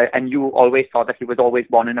 and you always thought that he was always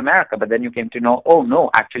born in America. But then you came to know, oh no,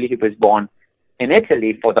 actually he was born in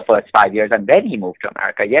Italy for the first 5 years, and then he moved to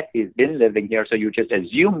America. Yes, he's been living here, so you just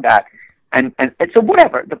assume that, and so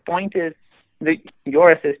whatever. The point is,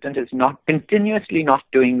 your assistant is not continuously not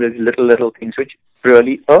doing these little things which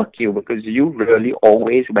really irk you, because you really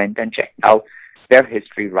always went and checked out their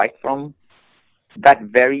history right from that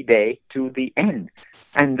very day to the end.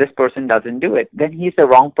 And this person doesn't do it. Then he's the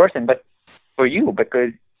wrong person, but for you,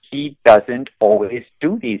 because he doesn't always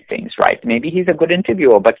do these things right. Maybe he's a good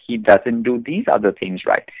interviewer, but he doesn't do these other things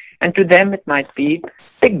right. And to them, it might be,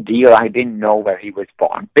 big deal, I didn't know where he was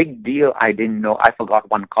born. Big deal, I didn't know, I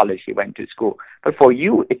forgot one college he went to school. But for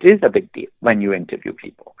you, it is a big deal when you interview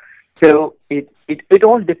people. So it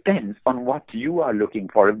all depends on what you are looking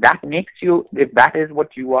for. If that is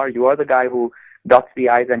what you are the guy who dots the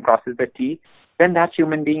I's and crosses the T's, then that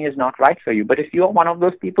human being is not right for you. But if you're one of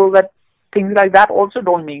those people that things like that also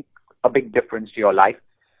don't make a big difference to your life,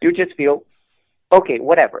 you just feel, okay,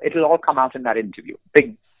 whatever, it'll all come out in that interview.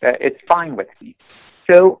 It's fine with me.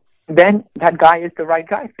 So then that guy is the right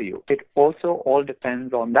guy for you. It also all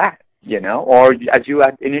depends on that, or as you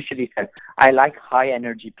had initially said, I like high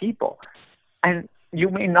energy people. And you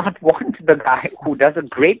may not want the guy who does a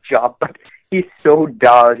great job, but he's so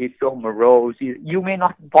dull, he's so morose. You may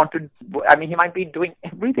not want to, he might be doing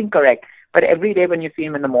everything correct, but every day when you see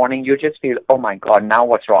him in the morning, you just feel, oh my God, now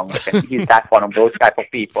what's wrong with him? He's that one of those type of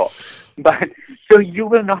people. So you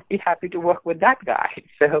will not be happy to work with that guy.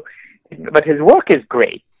 But his work is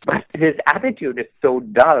great, but his attitude is so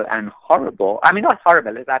dull and horrible. Not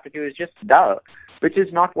horrible, his attitude is just dull, which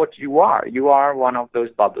is not what you are. You are one of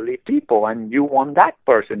those bubbly people, and you want that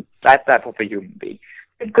person, that type of a human being.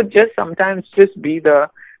 It could just sometimes just be the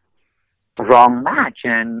wrong match,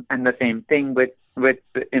 and the same thing with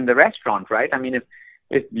in the restaurant, right?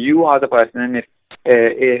 If you are the person, and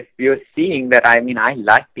if you're seeing that, I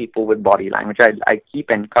like people with body language. I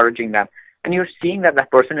keep encouraging them, and you're seeing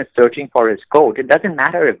that person is searching for his coat. It doesn't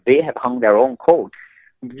matter if they have hung their own coat.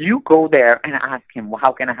 You go there and ask him, well,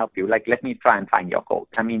 how can I help you? Let me try and find your coat.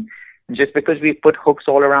 Just because we put hooks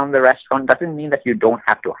all around the restaurant doesn't mean that you don't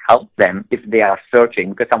have to help them if they are searching,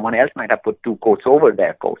 because someone else might have put two coats over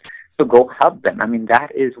their coat. So go help them.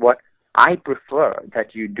 That is what I prefer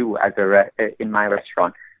that you do as in my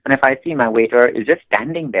restaurant. And if I see my waiter is just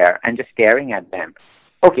standing there and just staring at them,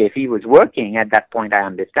 okay, if he was working at that point, I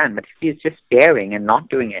understand. But if he's just staring and not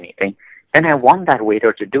doing anything, then I want that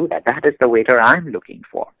waiter to do that. That is the waiter I'm looking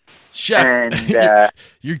for. Chef, and,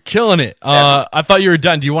 you're killing it. I thought you were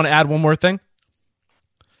done. Do you want to add one more thing?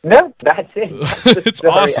 No, that's it. It's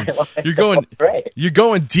awesome. You're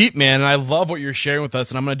going deep, man. And I love what you're sharing with us.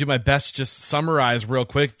 And I'm going to do my best to just summarize real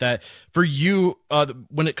quick that for you,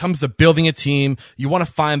 when it comes to building a team, you want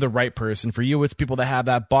to find the right person. For you, it's people that have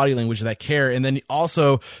that body language, that care. And then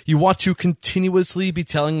also you want to continuously be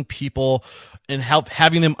telling people and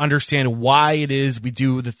having them understand why it is we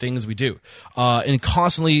do the things we do, and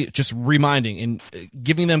constantly just reminding and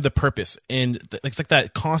giving them the purpose. And it's like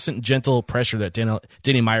that constant gentle pressure that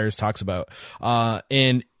Danny Myers talks about.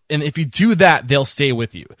 And if you do that, they'll stay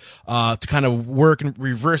with you, to kind of work and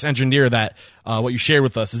reverse engineer that, what you shared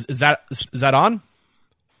with us. Is that on?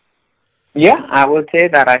 Yeah, I would say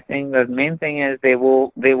that. I think the main thing is they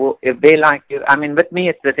will, if they like you. I mean, with me,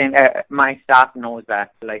 it's the same. My staff knows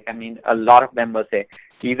that. Like, I mean, a lot of them will say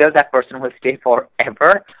either that person will stay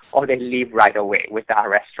forever or they leave right away with our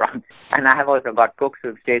restaurant. And I have also got cooks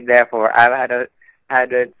who've stayed there I've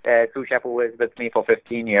had a sous chef who was with me for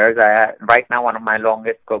 15 years. Right now, one of my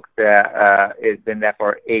longest cooks has been there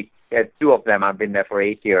for 8. Two of them have been there for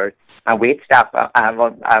 8 years. My wait staff, I have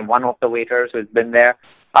one of the waiters who's been there.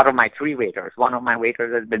 Out of my 3 waiters, one of my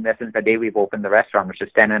waiters has been there since the day we've opened the restaurant, which is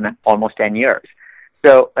almost 10 years.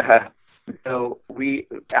 So we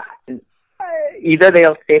either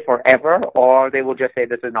they'll stay forever, or they will just say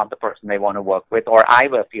this is not the person they want to work with, or I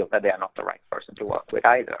will feel that they are not the right person to work with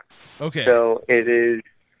either. Okay. So it is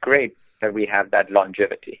great that we have that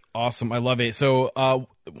longevity. Awesome. I love it. So,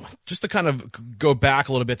 just to kind of go back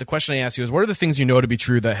a little bit, the question I asked you is, what are the things you know to be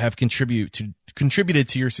true that have contributed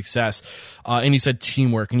to your success? And you said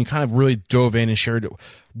teamwork, and you kind of really dove in and shared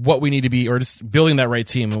what we need to be, or just building that right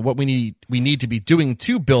team, and what we need to be doing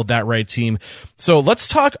to build that right team. So let's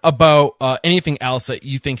talk about anything else that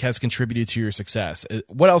you think has contributed to your success.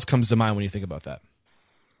 What else comes to mind when you think about that?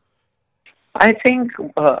 I think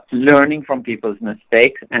learning from people's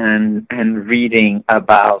mistakes and reading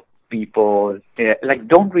about people, like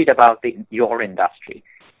don't read about your industry.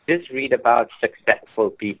 Just read about successful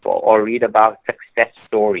people, or read about success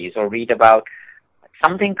stories, or read about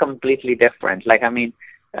something completely different. Like, I mean,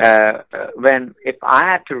 if I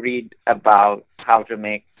had to read about how to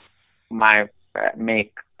make a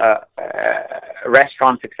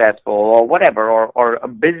restaurant successful, or whatever, or a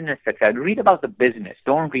business success, read about the business.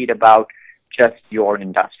 Don't read about just your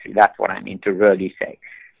industry. That's what I mean to really say.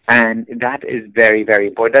 And that is very, very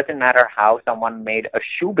important. It doesn't matter how someone made a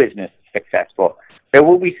shoe business successful. There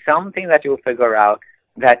will be something that you'll figure out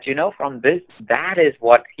that, from this, that is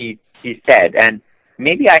what he said. And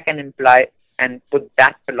maybe I can imply and put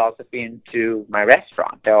that philosophy into my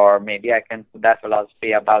restaurant, or maybe I can put that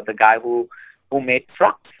philosophy about the guy who made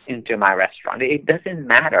trucks into my restaurant. It doesn't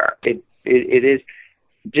matter. It is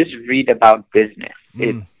just read about business.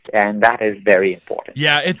 And that is very important.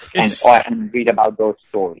 Yeah, and read about those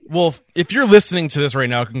stories. Well, if you're listening to this right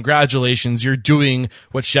now, congratulations. You're doing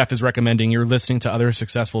what Chef is recommending. You're listening to other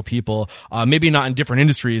successful people, maybe not in different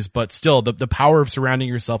industries, but still the power of surrounding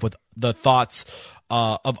yourself with the thoughts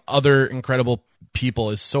of other incredible people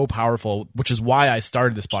is so powerful, which is why I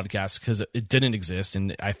started this podcast, because it didn't exist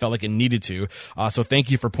and I felt like it needed to. So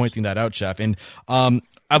thank you for pointing that out, Chef. And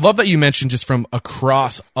I love that you mentioned just from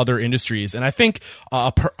across other industries. And I think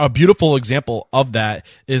a beautiful example of that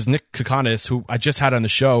is Nick Kokonis, who I just had on the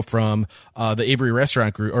show from the Avery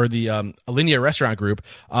Restaurant Group, or the Alinea Restaurant Group.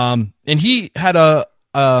 And he had a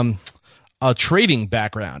trading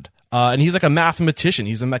background. And he's like a mathematician.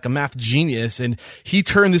 He's like a math genius. And he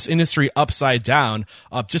turned this industry upside down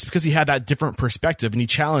just because he had that different perspective, and he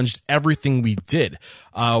challenged everything we did.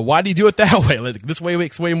 Why do you do it that way? Like, this way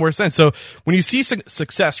makes way more sense. So when you see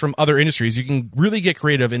success from other industries, you can really get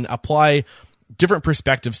creative and apply different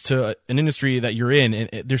perspectives to an industry that you're in. And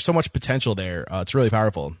there's so much potential there. It's really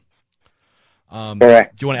powerful.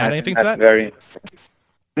 Correct. Do you want to add anything to that?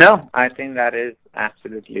 No, I think that is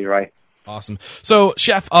absolutely right. Awesome. So,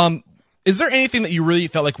 Chef, is there anything that you really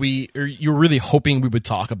felt like you were really hoping we would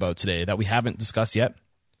talk about today that we haven't discussed yet?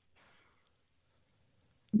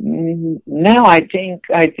 No, I think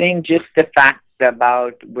just the fact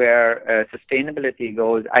about where sustainability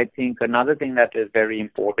goes. I think another thing that is very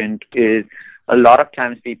important is a lot of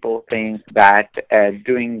times people think that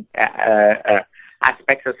doing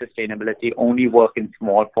aspects of sustainability only work in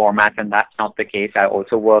small formats, and that's not the case. I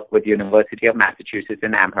also work with University of Massachusetts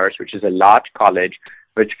in Amherst, which is a large college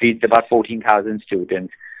which feeds about 14,000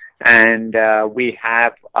 students. And we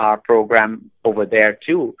have our program over there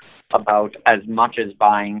too about as much as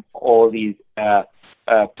buying all these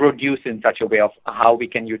produce in such a way of how we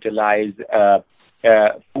can utilize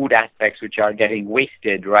food aspects which are getting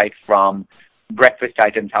wasted, right from breakfast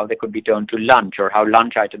items, how they could be turned to lunch, or how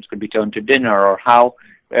lunch items could be turned to dinner, or how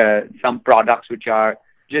some products which are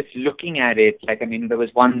just looking at it, like, I mean, there was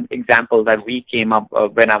one example that we came up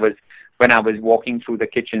when I was walking through the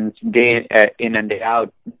kitchens day in and day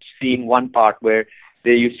out, seeing one part where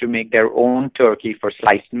they used to make their own turkey for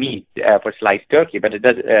sliced meat, for sliced turkey. But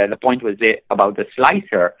the point was about the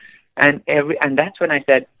slicer, and that's when I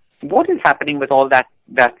said, what is happening with all that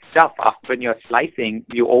stuff? After when you're slicing,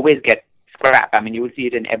 you always get scrap. I mean, you will see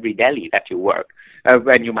it in every deli that you work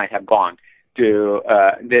when you might have gone to.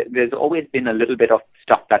 There's always been a little bit of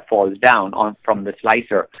stuff that falls down from the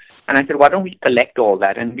slicer. And I said, why don't we collect all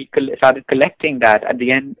that? And we started collecting that. At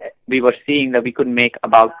the end, we were seeing that we could make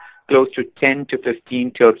about close to 10 to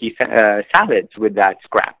 15 turkey salads with that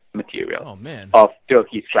scrap material. Oh, man. Of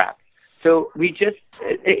turkey scrap. So we just,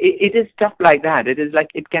 it is stuff like that. It is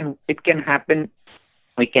like, it can happen.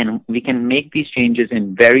 We can make these changes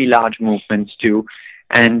in very large movements too.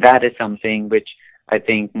 And that is something which I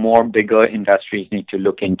think more bigger industries need to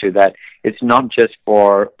look into, that it's not just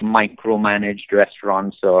for micromanaged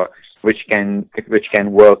restaurants or which can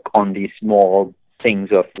work on these small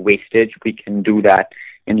things of wastage. We can do that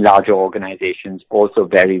in larger organizations also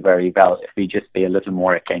very, very well if we just pay a little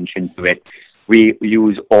more attention to it. We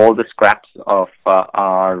use all the scraps of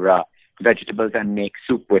our vegetables and make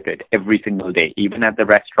soup with it every single day, even at the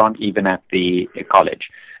restaurant, even at the college.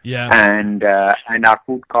 Yeah. And our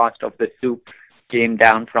food cost of the soup came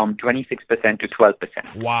down from 26% to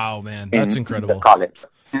 12%. Wow, man, that's incredible. The college.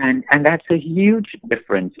 And that's a huge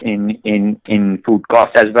difference in food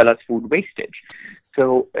cost as well as food wastage.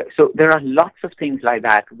 So there are lots of things like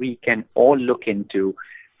that we can all look into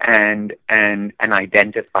and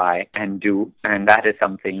identify and do, and that is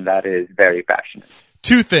something that is very passionate.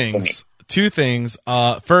 Two things.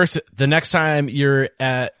 First, the next time you're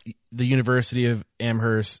at the University of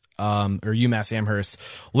Amherst or UMass Amherst,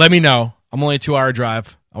 let me know. I'm only a 2-hour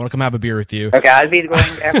drive. I want to come have a beer with you. Okay, I'll be going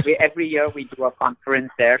every year. We do a conference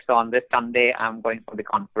there. So on this Sunday, I'm going for the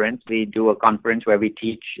conference. We do a conference where we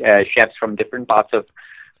teach chefs from different parts of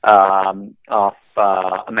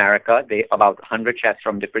America. About 100 chefs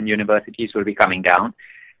from different universities will be coming down,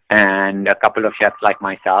 and a couple of chefs like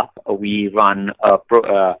myself. We run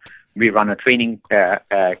a training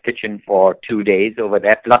kitchen for 2 days over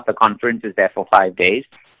there. Plus, the conference is there for 5 days.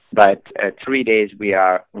 But 3 days we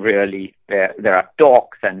are really there are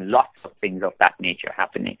talks and lots of things of that nature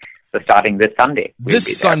happening. So starting this Sunday.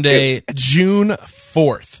 This Sunday, June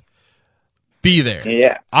 4th. Be there.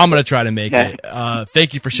 Yeah. I'm going to try to make it.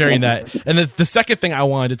 Thank you for sharing that. And the second thing I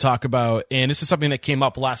wanted to talk about, and this is something that came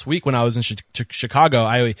up last week when I was in Chicago.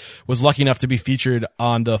 I was lucky enough to be featured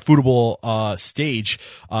on the Foodable stage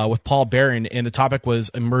with Paul Barron, and the topic was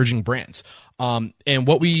emerging brands. And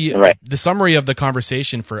the summary of the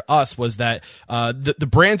conversation for us was that the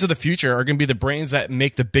brands of the future are going to be the brands that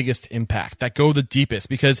make the biggest impact, that go the deepest.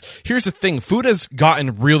 Because here's the thing, food has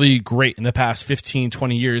gotten really great in the past 15,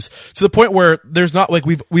 20 years to the point where there's not like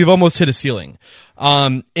we've almost hit a ceiling.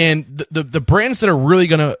 And the brands that are really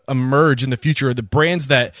going to emerge in the future are the brands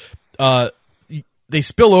that they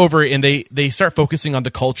spill over and they start focusing on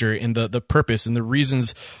the culture and the purpose and the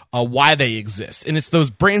reasons why they exist. And it's those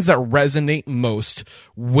brands that resonate most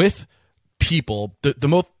with people.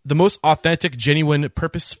 The most authentic, genuine,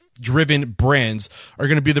 purpose-driven brands are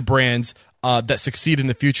going to be the brands that succeed in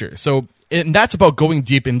the future. So, and that's about going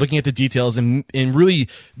deep and looking at the details and really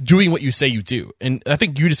doing what you say you do. And I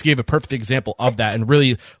think you just gave a perfect example of that, and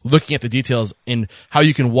really looking at the details and how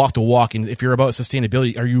you can walk the walk. And if you're about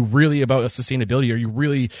sustainability, are you really about sustainability? Are you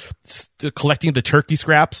really collecting the turkey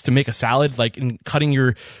scraps to make a salad, like, and cutting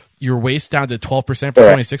your waste down to 12% from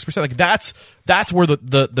 26%? Like that's where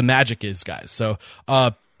the magic is, guys. So,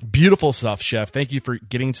 beautiful stuff, Chef. Thank you for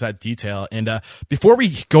getting to that detail. And before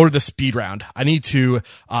we go to the speed round, I need to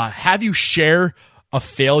have you share a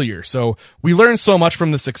failure. So we learn so much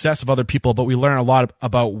from the success of other people, but we learn a lot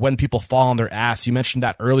about when people fall on their ass. You mentioned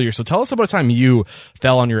that earlier. So tell us about a time you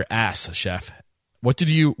fell on your ass, Chef. What did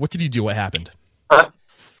you do? What happened? I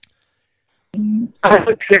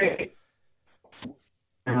would say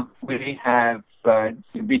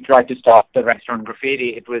we tried to start the restaurant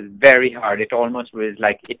Graffiti. It was very hard. It almost was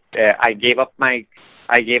like I gave up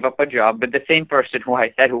a job. But the same person who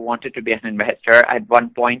I said who wanted to be an investor, at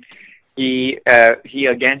one point he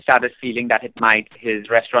again started feeling that his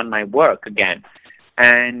restaurant might work again,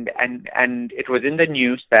 and it was in the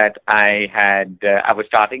news that I was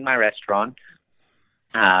starting my restaurant.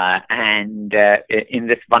 In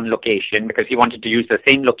this one location, because he wanted to use the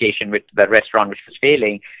same location with the restaurant which was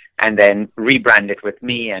failing, and then rebrand it with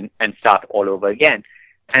me and start all over again.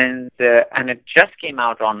 And it just came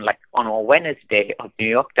out on a Wednesday of New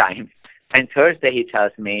York Times, and Thursday he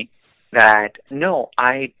tells me, that, no,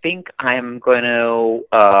 I think I'm going to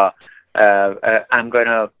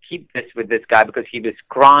keep this with this guy, because he was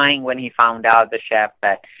crying when he found out, the chef,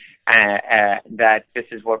 that this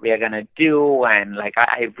is what we are going to do, and like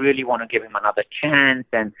I really want to give him another chance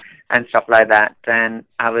and stuff like that. And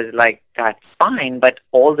I was like, that's fine, but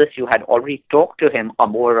all this, you had already talked to him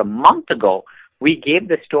over a month ago. We gave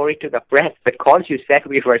the story to the press because you said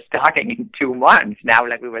we were starting in 2 months. Now,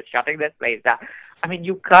 like, we were shutting this place down. I mean,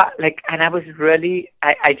 you can't, like, and I was really,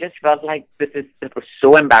 I just felt like it was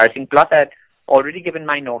so embarrassing. Plus, I had already given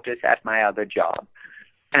my notice at my other job.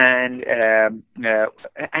 And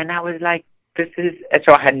I was like,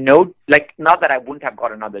 so I had not that I wouldn't have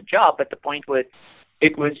got another job, but the point was,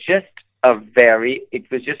 it was just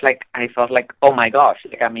like, I felt like, oh my gosh,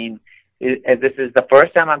 like, I mean, this is the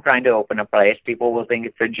first time I'm trying to open a place. People will think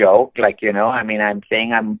it's a joke, like, you know, I mean, I'm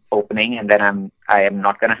saying I'm opening and then I am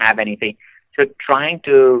not going to have anything. So trying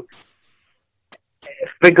to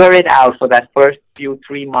figure it out for that first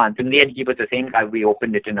 3 months. In the end, he was the same guy. We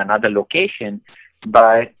opened it in another location.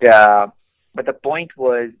 But the point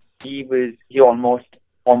was, he almost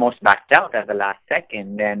backed out at the last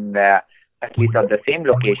second, and at least at the same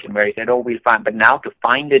location, where he said, oh, we'll find, but now to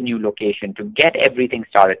find a new location, to get everything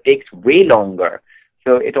started, takes way longer.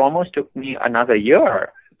 So it almost took me another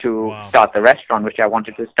year to start the restaurant, which I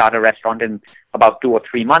wanted to start a restaurant in about 2 or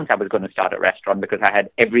 3 months. I was going to start a restaurant because I had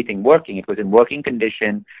everything working. It was in working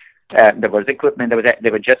condition. There was equipment. They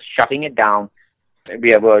were just shutting it down.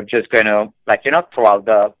 We were just going to, like, you know, throw out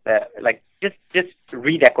just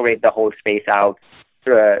redecorate the whole space out,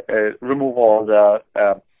 remove all the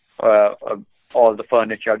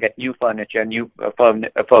furniture, get new furniture, new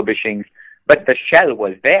furbishings. But the shell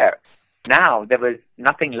was there. Now there was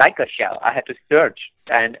nothing like a shell. I had to search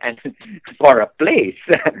and for a place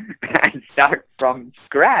and start from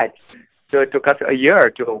scratch. So it took us a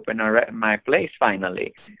year to open my place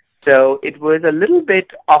finally. So it was a little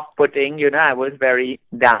bit off-putting. You know, I was very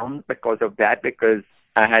down because of that, because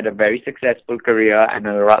I had a very successful career and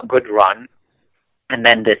a good run. And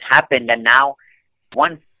then this happened. And now,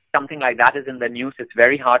 once something like that is in the news, it's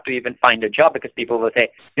very hard to even find a job, because people will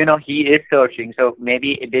say, you know, he is searching. So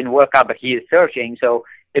maybe it didn't work out, but he is searching. So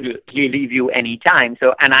he'll leave you any time.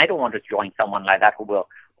 So, and I don't want to join someone like that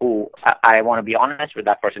who I want to be honest with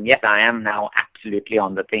that person. Yes, I am now absolutely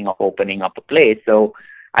on the thing of opening up a place. So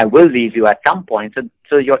I will leave you at some point.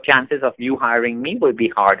 So your chances of you hiring me will be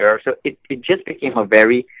harder. So it just became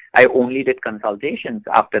I only did consultations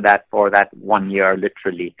after that for that 1 year,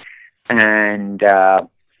 literally. And,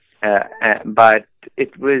 but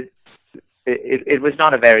it was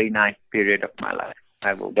not a very nice period of my life.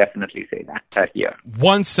 I will definitely say that year.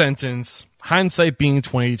 One sentence, hindsight being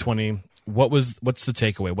 2020. What's the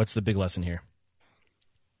takeaway? What's the big lesson here?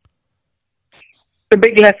 The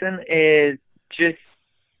big lesson is just,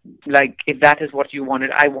 like, if that is what you wanted,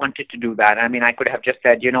 I wanted to do that. I mean, I could have just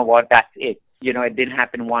said, you know what, that's it. You know, it didn't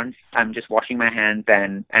happen once. I'm just washing my hands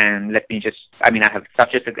and let me just, I mean, I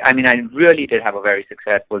really did have a very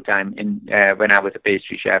successful time when I was a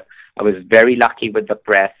pastry chef. I was very lucky with the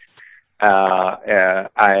press. I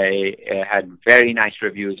had very nice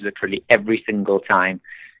reviews literally every single time.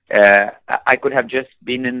 I could have just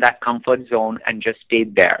been in that comfort zone and just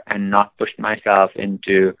stayed there and not pushed myself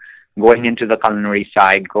into going into the culinary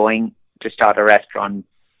side, going to start a restaurant.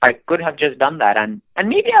 I could have just done that, and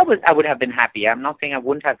maybe I would have been happy. I'm not saying I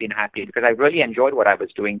wouldn't have been happy, because I really enjoyed what I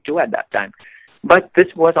was doing too at that time. But this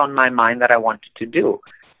was on my mind that I wanted to do,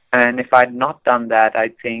 and if I'd not done that,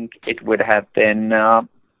 I think it would have been. I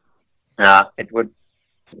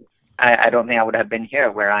don't think I would have been here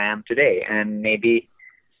where I am today, and maybe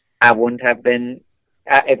I wouldn't have been.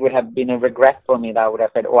 It would have been a regret for me that I would have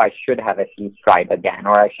said, oh, I should have at least tried again,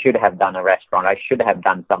 or I should have done a restaurant, I should have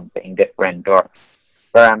done something different, or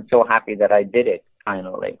I'm so happy that I did it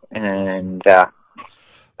finally. And that's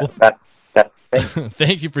it.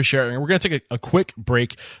 Thank you for sharing. We're going to take a quick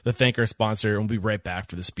break to thank our sponsor, and we'll be right back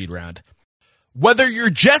for the speed round. Whether you're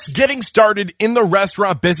just getting started in the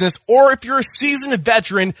restaurant business or if you're a seasoned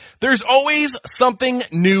veteran, there's always something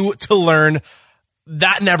new to learn.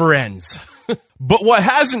 That never ends. But what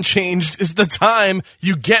hasn't changed is the time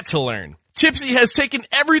you get to learn. Tipsy has taken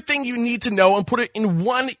everything you need to know and put it in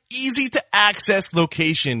one easy to access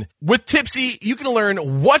location. With Tipsy, you can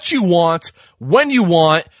learn what you want, when you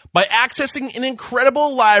want, by accessing an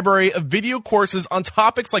incredible library of video courses on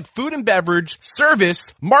topics like food and beverage,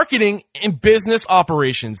 service, marketing, and business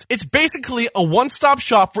operations. It's basically a one-stop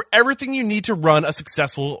shop for everything you need to run a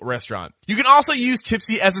successful restaurant. You can also use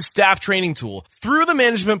Tipsy as a staff training tool. Through the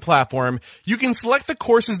management platform, you can select the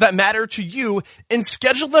courses that matter to you and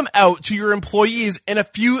schedule them out to your employees in a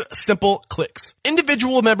few simple clicks.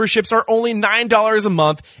 Individual memberships are only $9 a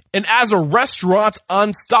month, and as a Restaurant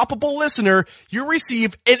Unstoppable listener, you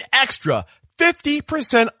receive an extra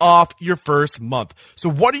 50% off your first month. So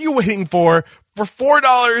what are you waiting for? For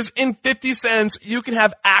 $4.50, you can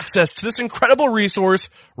have access to this incredible resource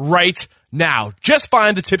right now. Just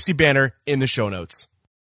find the Tipsy banner in the show notes.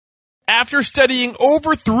 After studying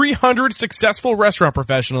over 300 successful restaurant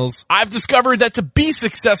professionals, I've discovered that to be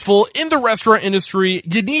successful in the restaurant industry,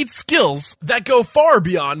 you need skills that go far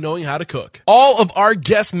beyond knowing how to cook. All of our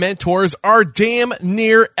guest mentors are damn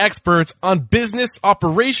near experts on business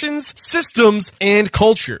operations, systems, and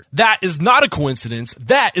culture. That is not a coincidence.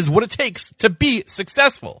 That is what it takes to be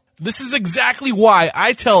successful. This is exactly why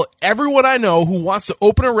I tell everyone I know who wants to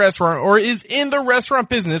open a restaurant or is in the restaurant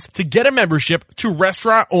business to get a membership to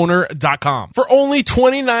restaurantowner.com. For only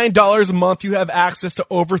 $29 a month, you have access to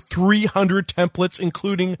over 300 templates,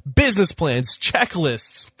 including business plans,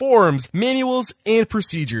 checklists, forms, manuals, and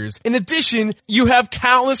procedures. In addition, you have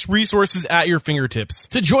countless resources at your fingertips.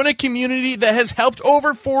 To join a community that has helped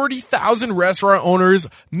over 40,000 restaurant owners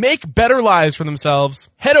make better lives for themselves,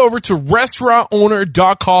 head over to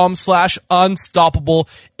restaurantowner.com/unstoppable.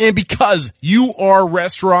 And because you are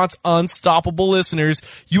Restaurant Unstoppable listeners,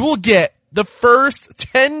 you will get the first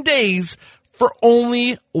 10 days for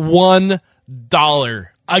only $1.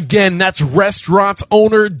 Again, that's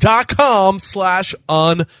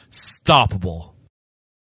restaurantowner.com/unstoppable.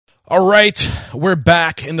 All right, we're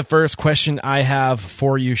back. And the first question I have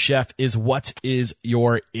for you, Chef, is what is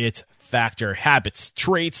your it factor? Habits,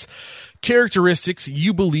 traits, characteristics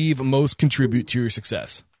you believe most contribute to your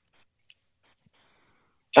success?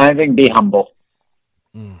 I think be humble.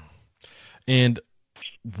 And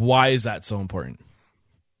why is that so important?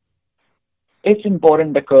 It's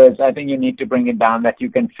important because I think you need to bring it down that you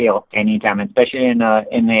can fail anytime, especially in a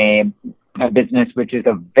business which is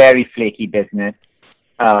a very flaky business.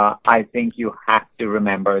 I think you have to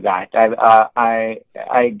remember that. I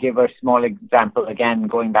give a small example again,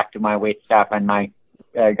 going back to my wait staff and my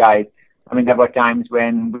guys. I mean, there were times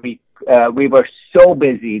when we were so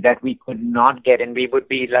busy that we could not get in. We would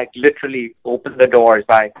be like literally open the doors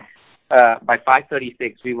by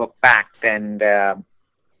 5:36. We were packed, and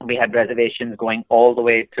we had reservations going all the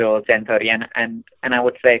way till 10:30. And I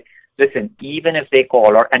would say, listen, even if they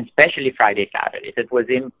call, and especially Friday, Saturdays, it was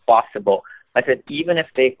impossible. I said, even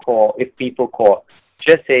if people call,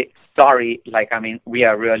 just say, sorry, we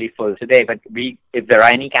are really full today, but if there are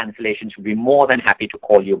any cancellations, we'll be more than happy to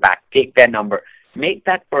call you back. Take their number. Make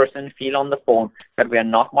that person feel on the phone that we are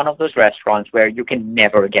not one of those restaurants where you can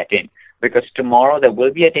never get in. Because tomorrow, there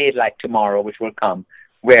will be a day like tomorrow, which will come,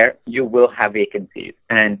 where you will have vacancies.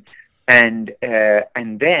 And then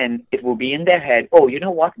it will be in their head, oh, you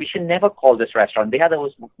know what? We should never call this restaurant. They are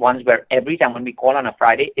those ones where every time when we call on a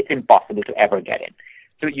Friday, it's impossible to ever get in.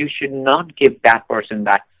 So you should not give that person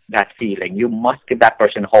that feeling. You must give that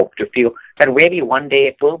person hope to feel that maybe one day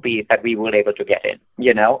it will be that we will be able to get in,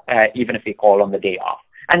 even if we call on the day off.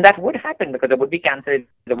 And that would happen because there would be cancelled,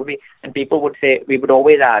 and people would say, we would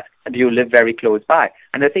always ask, do you live very close by?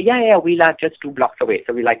 And they'd say, yeah, we live just 2 blocks away.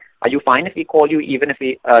 So we're like, are you fine if we call you even if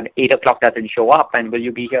 8 o'clock doesn't show up, and will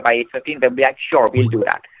you be here by 8:15? They'll be like, sure, we'll do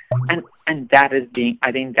that. And that is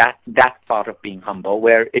I think that's part of being humble,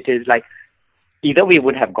 where it is like, either we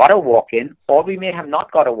would have got a walk-in, or we may have not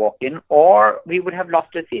got a walk-in, or we would have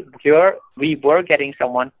lost a seat. Here, we were getting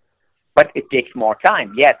someone, but it takes more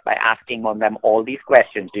time. Yes, by asking on them all these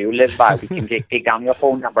questions. Do you live by? We can take down your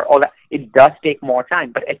phone number. All that. It does take more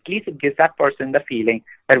time, but at least it gives that person the feeling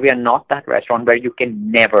that we are not that restaurant where you can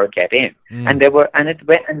never get in. And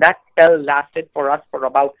that spell lasted for us for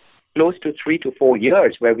about close to 3 to 4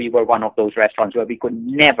 years, where we were one of those restaurants where we could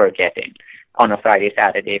never get in on a Friday,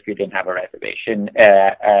 Saturday if you didn't have a reservation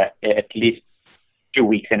at least 2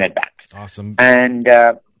 weeks in advance. Awesome. And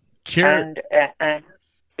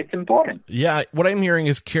it's important. Yeah, what I'm hearing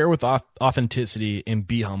is care with authenticity and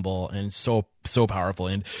be humble, and so powerful.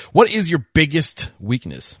 And what is your biggest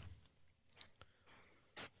weakness?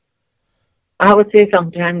 I would say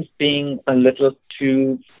sometimes being a little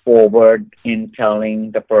too forward in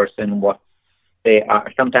telling the person what they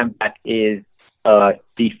are. Sometimes that is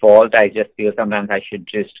default. I just feel sometimes I should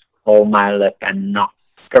just hold my lip and not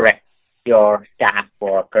correct your staff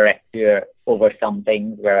or correct your over some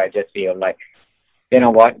things where I just feel like, you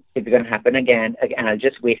know what, it's going to happen again, and I'll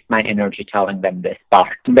just waste my energy telling them this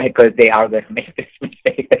part because they are going to make this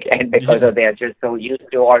mistake again because they are just so used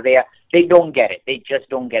to, or they don't get it. They just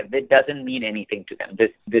don't get it. It doesn't mean anything to them.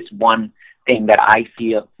 This one thing that I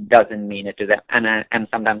feel doesn't mean it to them, and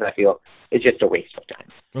sometimes I feel it's just a waste of time.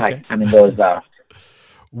 Okay. I mean, those are.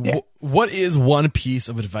 Yeah. What is one piece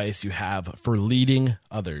of advice you have for leading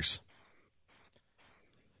others?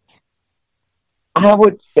 I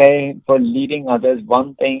would say for leading others,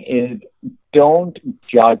 one thing is don't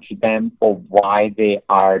judge them for why they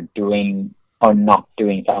are doing or not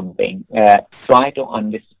doing something. Try to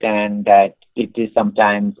understand that it is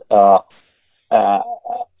sometimes a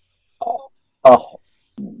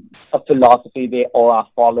philosophy they all are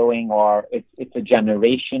following, or it's a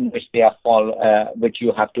generation which they are which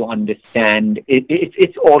you have to understand.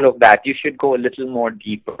 It's all of that. You should go a little more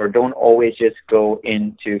deeper. Don't always just go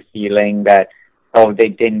into feeling that, oh, they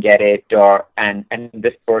didn't get it, and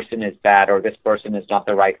this person is bad, or this person is not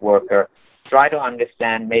the right worker. Try to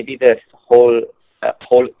understand maybe this whole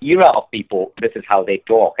era of people, this is how they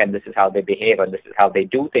talk, and this is how they behave, and this is how they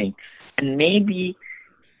do things. And maybe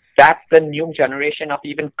that's the new generation of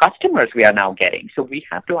even customers we are now getting. So we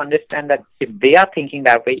have to understand that if they are thinking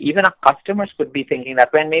that way, even our customers could be thinking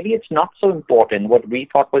that way, and maybe it's not so important what we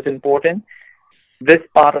thought was important. This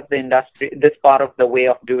part of the industry, this part of the way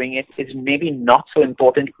of doing it is maybe not so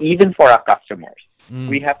important even for our customers.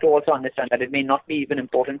 We have to also understand that it may not be even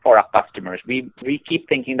important for our customers. We keep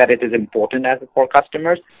thinking that it is important as for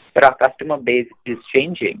customers, but our customer base is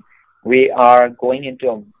changing. We are going into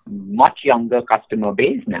a much younger customer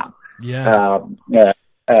base now. Yeah.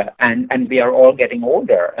 And we are all getting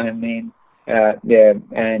older. I mean,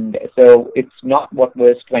 and so it's not what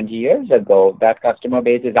was 20 years ago. That customer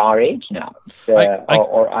base is our age now. Stuff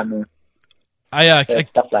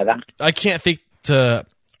like that. I can't think to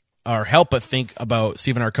or help but think about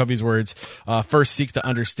Stephen R. Covey's words. First, seek to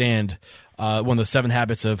understand. One of the 7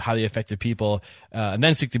 habits of highly effective people, and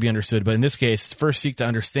then seek to be understood. But in this case, first seek to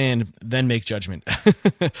understand, then make judgment.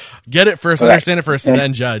 Get it first, understand it first, and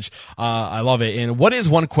then judge. I love it. And what is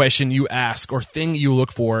one question you ask or thing you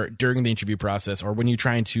look for during the interview process, or when you're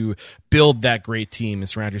trying to build that great team and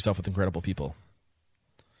surround yourself with incredible people?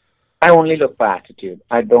 I only look for attitude.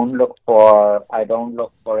 I don't look for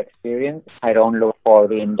experience. I don't look for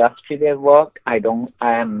the industry they've worked. I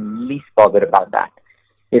am least bothered about that.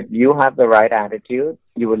 If you have the right attitude,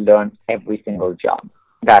 you will learn every single job.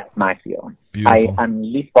 That's my feeling. Beautiful. I'm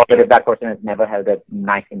least bothered if that person has never held a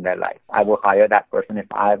knife in their life. I will hire that person if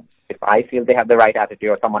I feel they have the right attitude,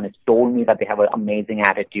 or someone has told me that they have an amazing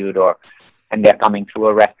attitude, and they're coming through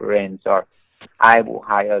a reference, or I will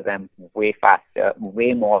hire them way faster,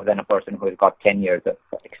 way more than a person who has got 10 years of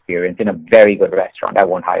experience in a very good restaurant. I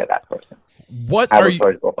won't hire that person. What are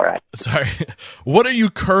you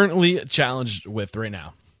currently challenged with right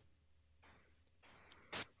now?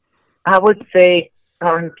 I would say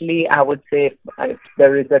currently, if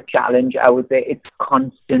there is a challenge, I would say it's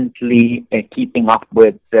constantly keeping up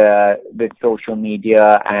with social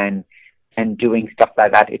media and doing stuff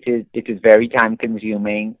like that. It is very time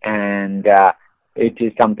consuming, and it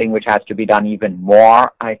is something which has to be done even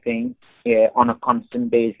more, I think, on a constant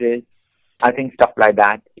basis. I think stuff like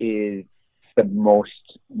that is the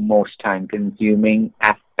most time consuming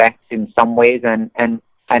aspect in some ways, and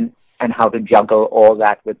how to juggle all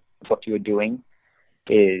that with what you're doing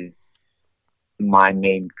is my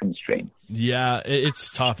main constraint. Yeah,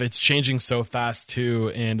 it's tough. It's changing so fast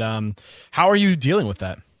too. And how are you dealing with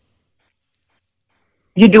that?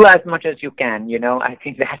 You do as much as you can, I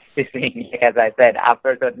think that's the thing. As I said,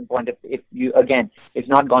 after a certain point, it's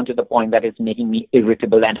not gone to the point that it's making me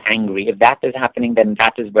irritable and angry. If that is happening, then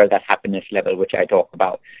that is where that happiness level, which I talk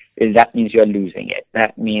about, is that means you're losing it.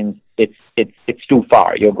 That means it's too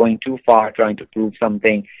far. You're going too far trying to prove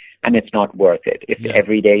something, and it's not worth it. If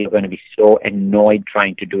every day you're going to be so annoyed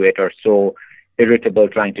trying to do it, or so irritable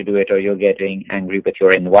trying to do it, or you're getting angry with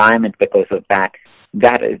your environment because of that,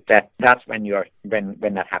 that's when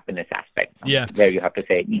that happiness aspect comes, where you have to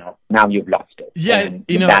say, now you've lost it. And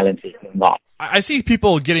the balance is lost. I see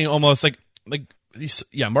people getting almost like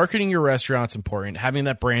marketing your restaurant's important, having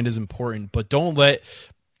that brand is important, but don't let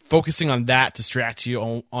focusing on that distracts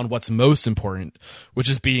you on what's most important, which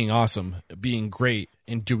is being awesome, being great,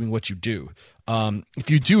 and doing what you do. If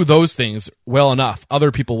you do those things well enough,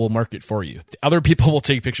 other people will market for you. Other people will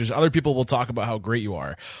take pictures. Other people will talk about how great you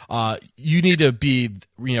are. You need to be,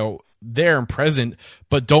 there and present,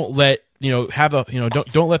 but don't let,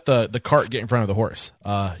 don't let the cart get in front of the horse.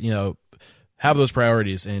 have those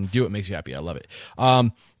priorities and do what makes you happy. I love it.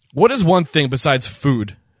 What is one thing besides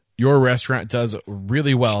food your restaurant does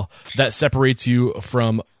really well that separates you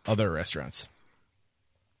from other restaurants?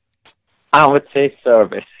 I would say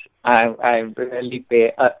service. I really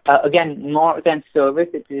pay again, more than service.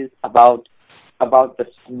 It is about the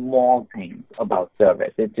small things about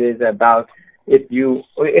service. It is about if you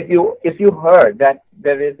heard that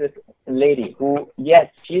there is this lady who, yes,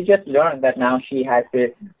 she just learned that now she has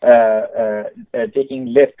to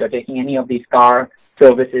taking Lyft or taking any of these car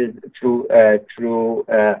services through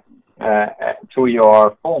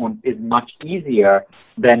your phone is much easier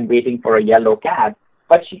than waiting for a yellow cab,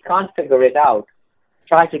 but she can't figure it out.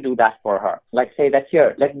 Try to do that for her. Like, say that,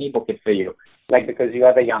 here, let me book it for you. Like, because you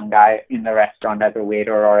are the young guy in the restaurant as a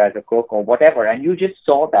waiter or as a cook or whatever, and you just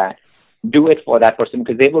saw that. Do it for that person,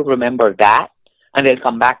 because they will remember that, and they'll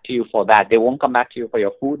come back to you for that. They won't come back to you for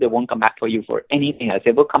your food. They won't come back for you for anything else.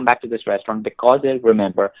 They will come back to this restaurant because they'll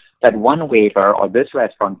remember that one waiter or this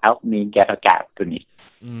restaurant helped me get a cab to me.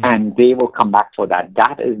 And they will come back for that.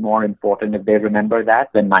 That is more important if they remember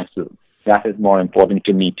that than my food. That is more important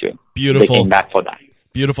to me too. Beautiful. They came back for that.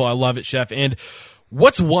 Beautiful. I love it, Chef. And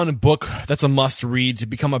what's one book that's a must-read to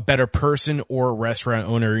become a better person or a restaurant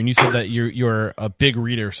owner? And you said that you're a big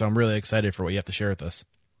reader, so I'm really excited for what you have to share with us.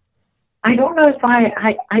 I don't know if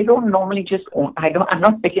I don't normally just I'm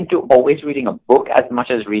not big into always reading a book as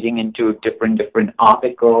much as reading into different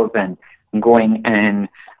articles and going and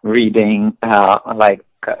reading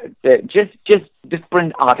just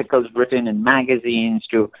different articles written in magazines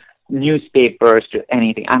to newspapers to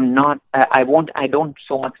anything. I don't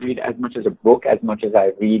so much read as much as a book as much as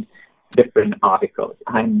I read different articles.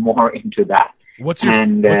 I'm more into that. What's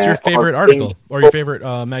your favorite article or your favorite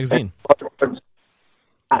magazine?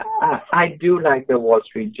 I do like the Wall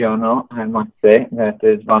Street Journal, I must say. That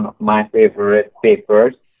is one of my favorite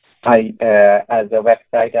papers. As a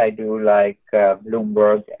website, I do like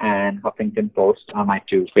Bloomberg and Huffington Post are my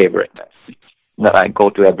two favorite that I go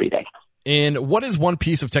to every day. And what is one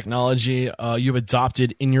piece of technology you've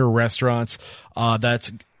adopted in your restaurants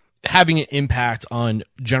that's having an impact on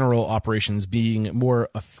general operations, being more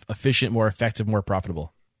efficient, more effective, more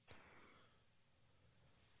profitable?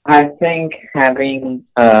 I think having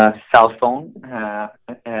a cell phone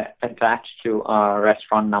attached to our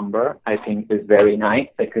restaurant number, I think is very nice,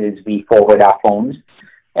 because we forward our phones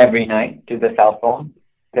every night to the cell phone.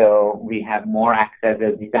 So we have more access.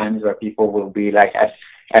 There'll be times where people will be like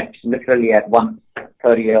literally at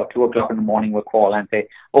 1:30 or 2 o'clock in the morning will call and say,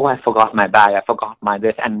 "Oh, I forgot my bag, I forgot my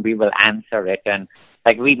this," and we will answer it. And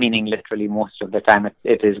like we, meaning literally most of the time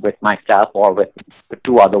it is with myself or with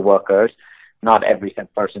two other workers. Not every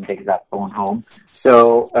person takes that phone home.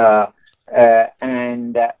 So,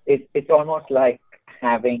 it's almost like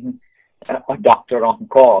having a doctor on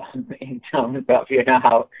call in terms of,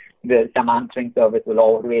 how some answering service will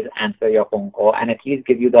always answer your phone call and at least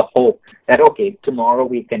give you the hope that, okay, tomorrow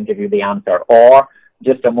we can give you the answer, or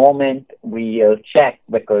just a moment we'll check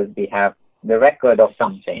because we have the record of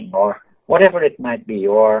something, or whatever it might be,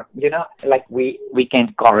 or, like we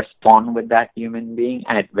can correspond with that human being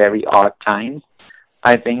at very odd times.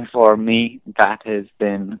 I think for me, that has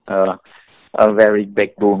been a very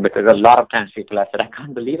big boom, because a lot of times people have said, "I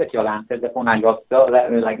can't believe it, you'll answer the phone." I go, so that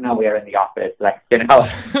we're like, "No, we are in the office." Like, we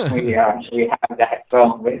have that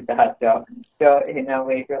phone with us. So in a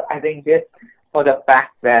way, I think just for the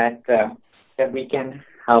fact that we can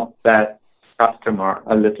help that customer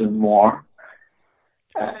a little more,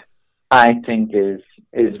 I think is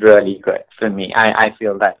really good for me. I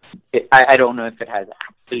feel that I don't know if it has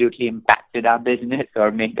absolutely impacted our business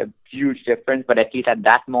or made a huge difference, but at least at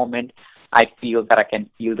that moment, I feel that I can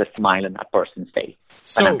feel the smile in that person's face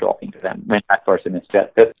when I'm talking to them, when that person is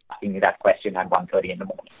just asking me that question at 1:30 in the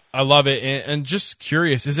morning. I love it. And just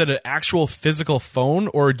curious, is it an actual physical phone,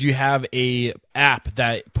 or do you have a app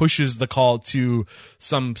that pushes the call to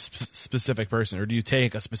some specific person, or do you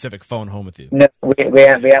take a specific phone home with you? No, we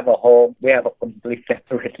have a complete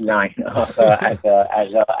separate line as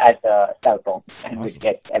a cell phone, and awesome. We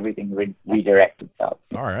get everything redirected. So.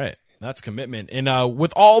 All right. That's commitment. And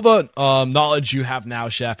with all the knowledge you have now,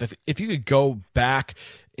 Chef, if you could go back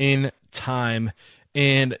in time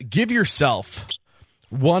and give yourself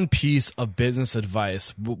one piece of business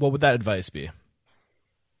advice, what would that advice be?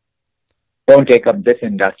 Don't take up this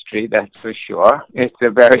industry, that's for sure. It's a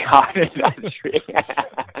very hard industry.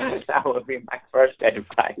 That would be my first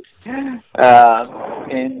advice.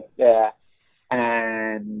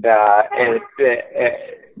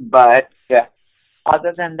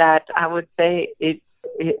 Other than that, I would say it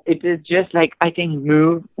is just like, I think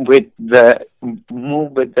move with the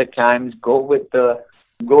times, go with the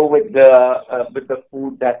Go with the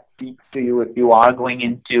food that speaks to you. If you are going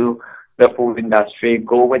into the food industry,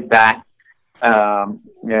 go with that.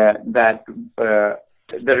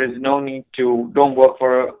 There is no need to, don't work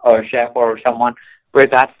for a chef or someone where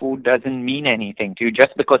that food doesn't mean anything to you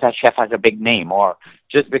just because that chef has a big name, or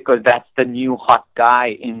just because that's the new hot guy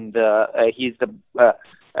in the,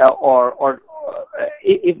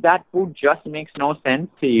 if that food just makes no sense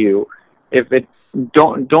to you, if it,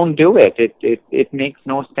 don't do it. It makes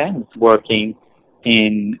no sense working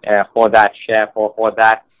in, for that chef or for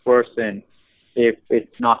that person, if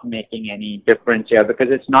it's not making any difference here, because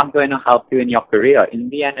it's not going to help you in your career. In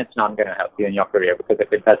the end, it's not going to help you in your career, because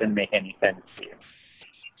if it doesn't make any sense to you.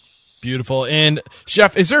 Beautiful. And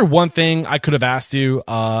Chef, is there one thing I could have asked you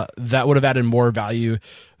that would have added more value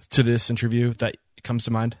to this interview that comes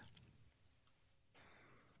to mind?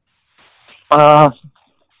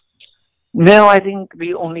 No, I think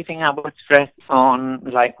the only thing I would stress on,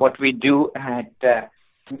 like what we do at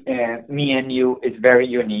Me and You, is very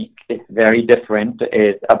unique. It's very different.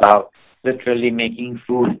 It's about literally making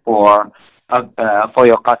food for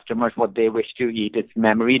your customers, what they wish to eat. It's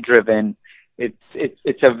memory driven.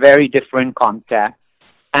 It's a very different concept,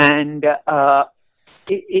 and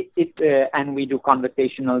and we do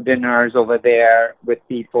conversational dinners over there with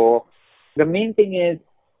people. The main thing is,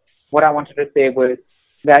 what I wanted to say was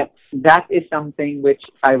that is something which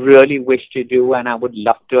I really wish to do and I would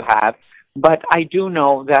love to have, but I do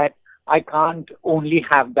know that I can't only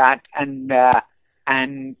have that and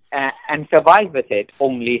survive with it,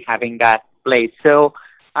 only having that place. So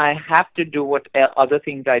I have to do what other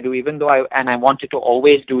things I do, even though I wanted to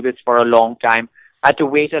always do this for a long time. I had to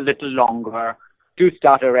wait a little longer to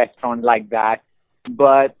start a restaurant like that,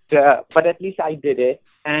 but at least I did it.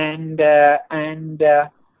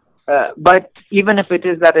 But even if it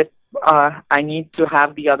is that I need to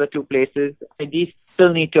have the other two places, I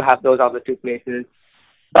still need to have those other two places.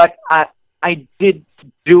 But I did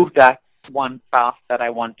do that one path that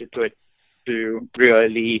I wanted to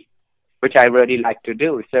really, which I really like to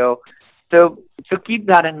do. So keep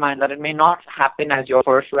that in mind, that it may not happen as your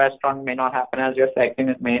first restaurant, may not happen as your second,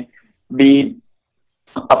 it may be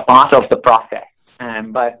a part of the process.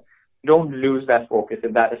 But don't lose that focus.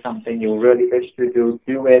 If that is something you really wish to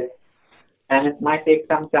do it. And it might take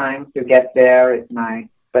some time to get there,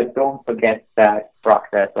 but don't forget that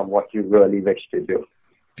process of what you really wish to do.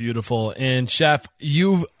 Beautiful. And Chef,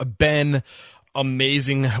 you've been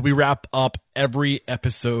amazing. We wrap up every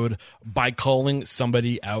episode by calling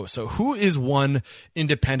somebody out. So who is one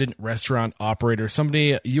independent restaurant operator,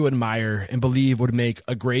 somebody you admire and believe would make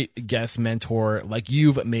a great guest mentor like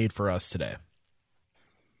you've made for us today?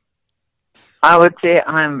 I would say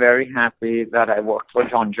I'm very happy that I worked for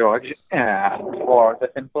Jean-Georges for the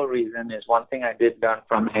simple reason is one thing I did learn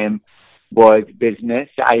from him was business.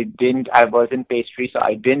 I was in pastry, so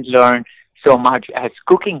I didn't learn so much as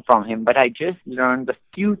cooking from him, but I just learned a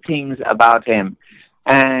few things about him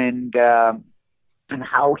and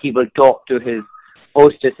how he will talk to his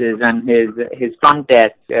hostesses and his front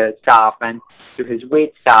desk staff and to his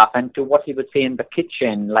wait staff and to what he would say in the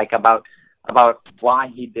kitchen, like about why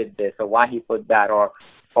he did this or why he put that or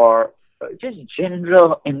just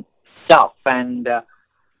general stuff. And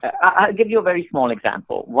I'll give you a very small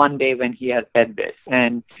example. One day when he had said this,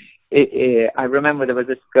 and I remember there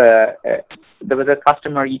was a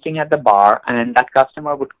customer eating at the bar, and that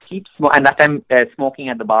customer would keep smoking, and that time smoking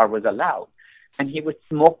at the bar was allowed. And he would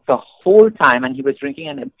smoke the whole time, and he was drinking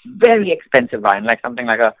a very expensive wine, like something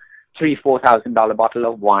like a $3,000-$4,000 bottle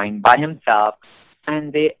of wine by himself.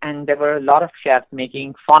 And there were a lot of chefs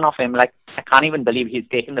making fun of him. Like, I can't even believe he's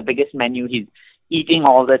taken the biggest menu. He's eating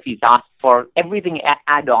all this. He's asked for everything,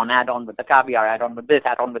 add on with the caviar, add on with this,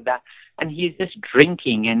 add on with that. And he's just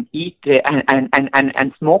drinking and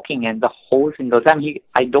and smoking, and the whole single time.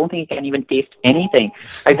 I don't think he can even taste anything.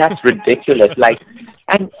 Like, that's ridiculous. Like,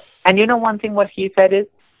 and you know one thing what he said is,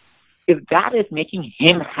 if that is making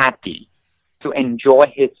him happy to enjoy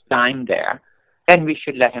his time there, then we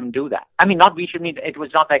should let him do that. I mean, it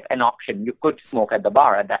was not like an option. You could smoke at the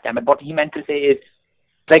bar at that time. But what he meant to say is,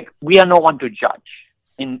 like, we are no one to judge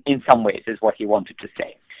in some ways, is what he wanted to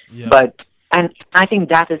say. Yeah. And I think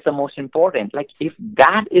that is the most important. Like, if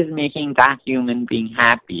that is making that human being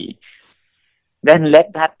happy, then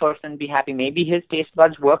let that person be happy. Maybe his taste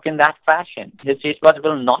buds work in that fashion. His taste buds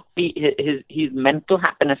will not be, his mental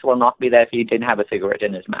happiness will not be there if he didn't have a cigarette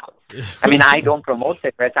in his mouth. I mean, I don't promote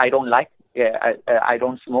cigarettes. I don't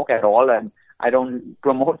smoke at all, and I don't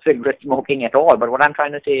promote cigarette smoking at all. But what I'm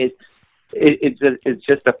trying to say is, it's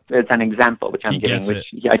an example which I'm giving,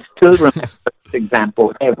 which I still remember this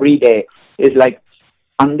example every day. Is like,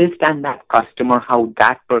 understand that customer, how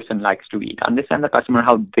that person likes to eat. Understand the customer,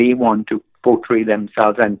 how they want to portray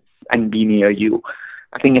themselves and be near you.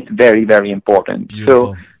 I think it's very, very important.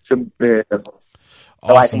 Beautiful. So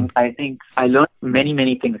Awesome. I think I learned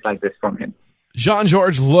many things like this from him.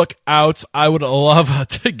 Jean-Georges, look out. I would love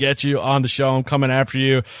to get you on the show. I'm coming after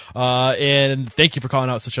you. And thank you for calling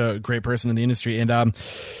out such a great person in the industry. And I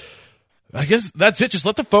guess that's it. Just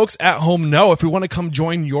let the folks at home know if we want to come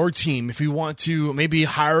join your team, if we want to maybe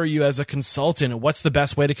hire you as a consultant, what's the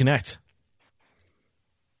best way to connect?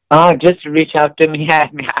 Just reach out to me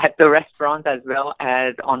at the restaurant, as well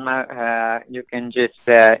as on my, you can just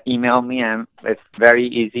email me. It's very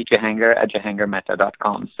easy,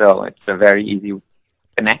 jahanger@jahangermehta.com. So it's a very easy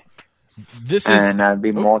connect. And I'll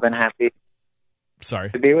be more than happy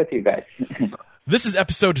to be with you guys. This is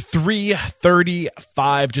episode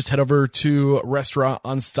 335. Just head over to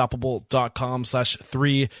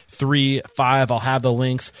restaurantunstoppable.com/335. I'll have the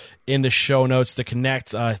links in the show notes to connect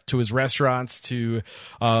to his restaurants, to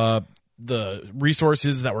the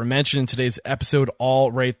resources that were mentioned in today's episode,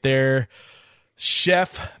 all right there.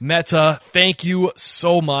 Chef Mehta, thank you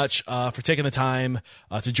so much for taking the time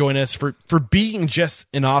to join us, for being just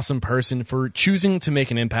an awesome person, for choosing to make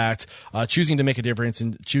an impact, choosing to make a difference,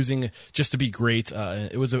 and choosing just to be great.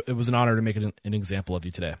 It was an honor to make an example of you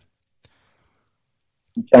today.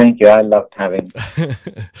 Thank you. I loved having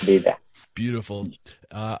be there. Beautiful.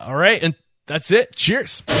 All right, and that's it.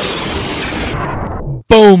 Cheers.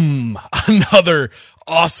 Boom. Another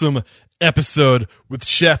awesome episode with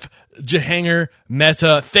Chef Jahanger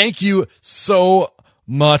Mehta. Thank you so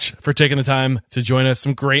much for taking the time to join us.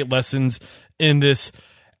 Some great lessons in this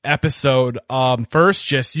episode. First,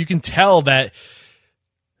 just you can tell that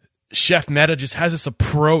Chef Mehta just has this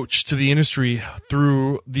approach to the industry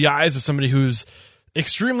through the eyes of somebody who's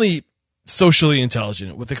extremely socially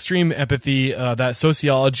intelligent, with extreme empathy. That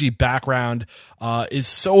sociology background is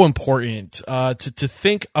so important to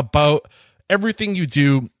think about everything you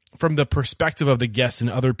do from the perspective of the guests and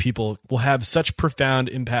other people will have such profound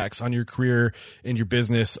impacts on your career and your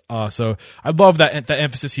business. So I love that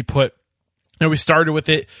emphasis he put. And we started with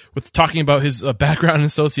it, with talking about his background in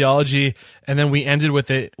sociology, and then we ended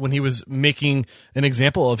with it when he was making an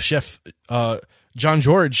example of Chef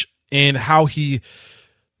Jean-Georges and how he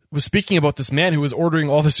was speaking about this man who was ordering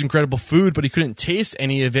all this incredible food, but he couldn't taste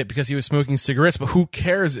any of it because he was smoking cigarettes. But who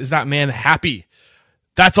cares? Is that man happy?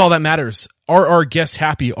 That's all that matters. Are our guests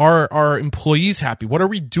happy? Are our employees happy? What are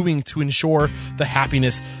we doing to ensure the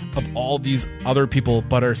happiness of all these other people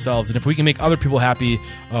but ourselves? And if we can make other people happy,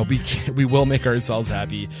 we will make ourselves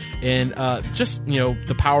happy. And just,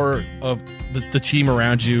 the power of the team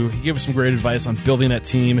around you. He gave us some great advice on building that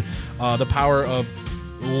team, the power of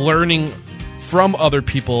learning from other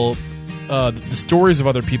people, the stories of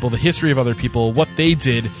other people, the history of other people, what they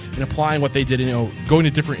did, and applying what they did, going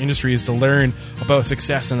to different industries to learn about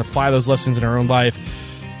success and apply those lessons in our own life.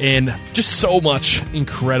 And just so much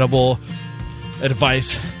incredible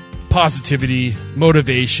advice, positivity,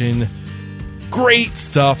 motivation, great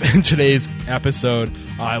stuff in today's episode.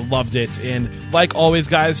 I loved it. And like always,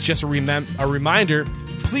 guys, just a reminder,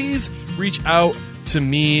 please reach out to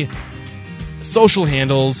me. Social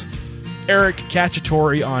handles: Eric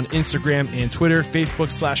Cacciatore on Instagram and Twitter, Facebook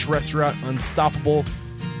 /Restaurant Unstoppable.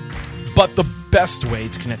 But the best way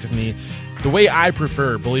to connect with me, the way I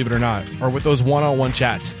prefer, believe it or not, are with those one-on-one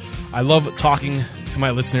chats. I love talking to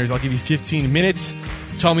my listeners. I'll give you 15 minutes.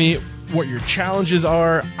 Tell me what your challenges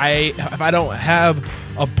are. If I don't have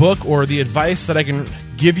a book or the advice that I can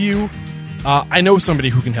give you, I know somebody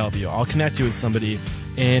who can help you. I'll connect you with somebody.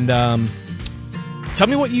 And tell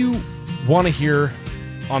me what you want to hear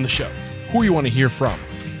on the show. Who you want to hear from.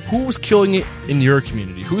 Who's killing it in your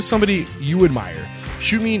community? Who's somebody you admire?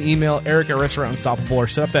 Shoot me an email, Eric@Restaurant Unstoppable, or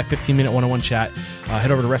set up that 15-minute one-on-one chat. Head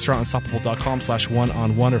over to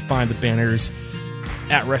restaurantunstoppable.com/one-on-one, or find the banners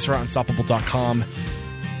at restaurantunstoppable.com.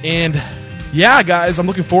 And yeah, guys, I'm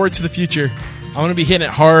looking forward to the future. I'm going to be hitting it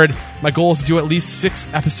hard. My goal is to do at least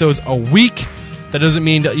 6 episodes a week. That doesn't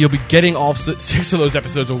mean that you'll be getting all 6 of those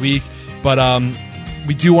episodes a week, but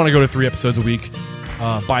we do want to go to 3 episodes a week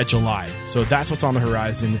by July. So that's what's on the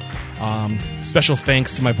horizon. Special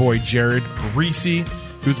thanks to my boy Jared Parisi,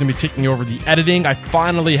 who's going to be taking over the editing. I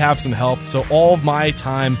finally have some help, so all of my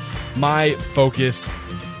time, my focus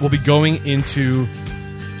will be going into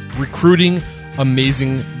recruiting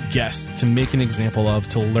amazing guests to make an example of,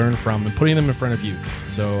 to learn from, and putting them in front of you.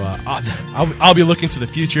 So I'll be looking to the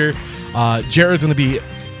future. Jared's going to be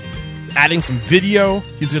adding some video.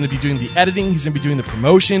 He's going to be doing the editing. He's going to be doing the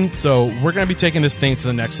promotion. So we're going to be taking this thing to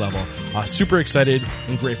the next level. Super excited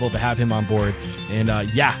and grateful to have him on board. And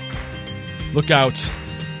yeah, look out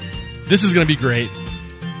This is going to be great.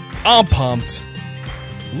 I'm pumped.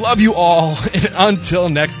 Love you all. And until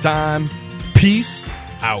next time, peace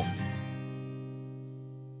out.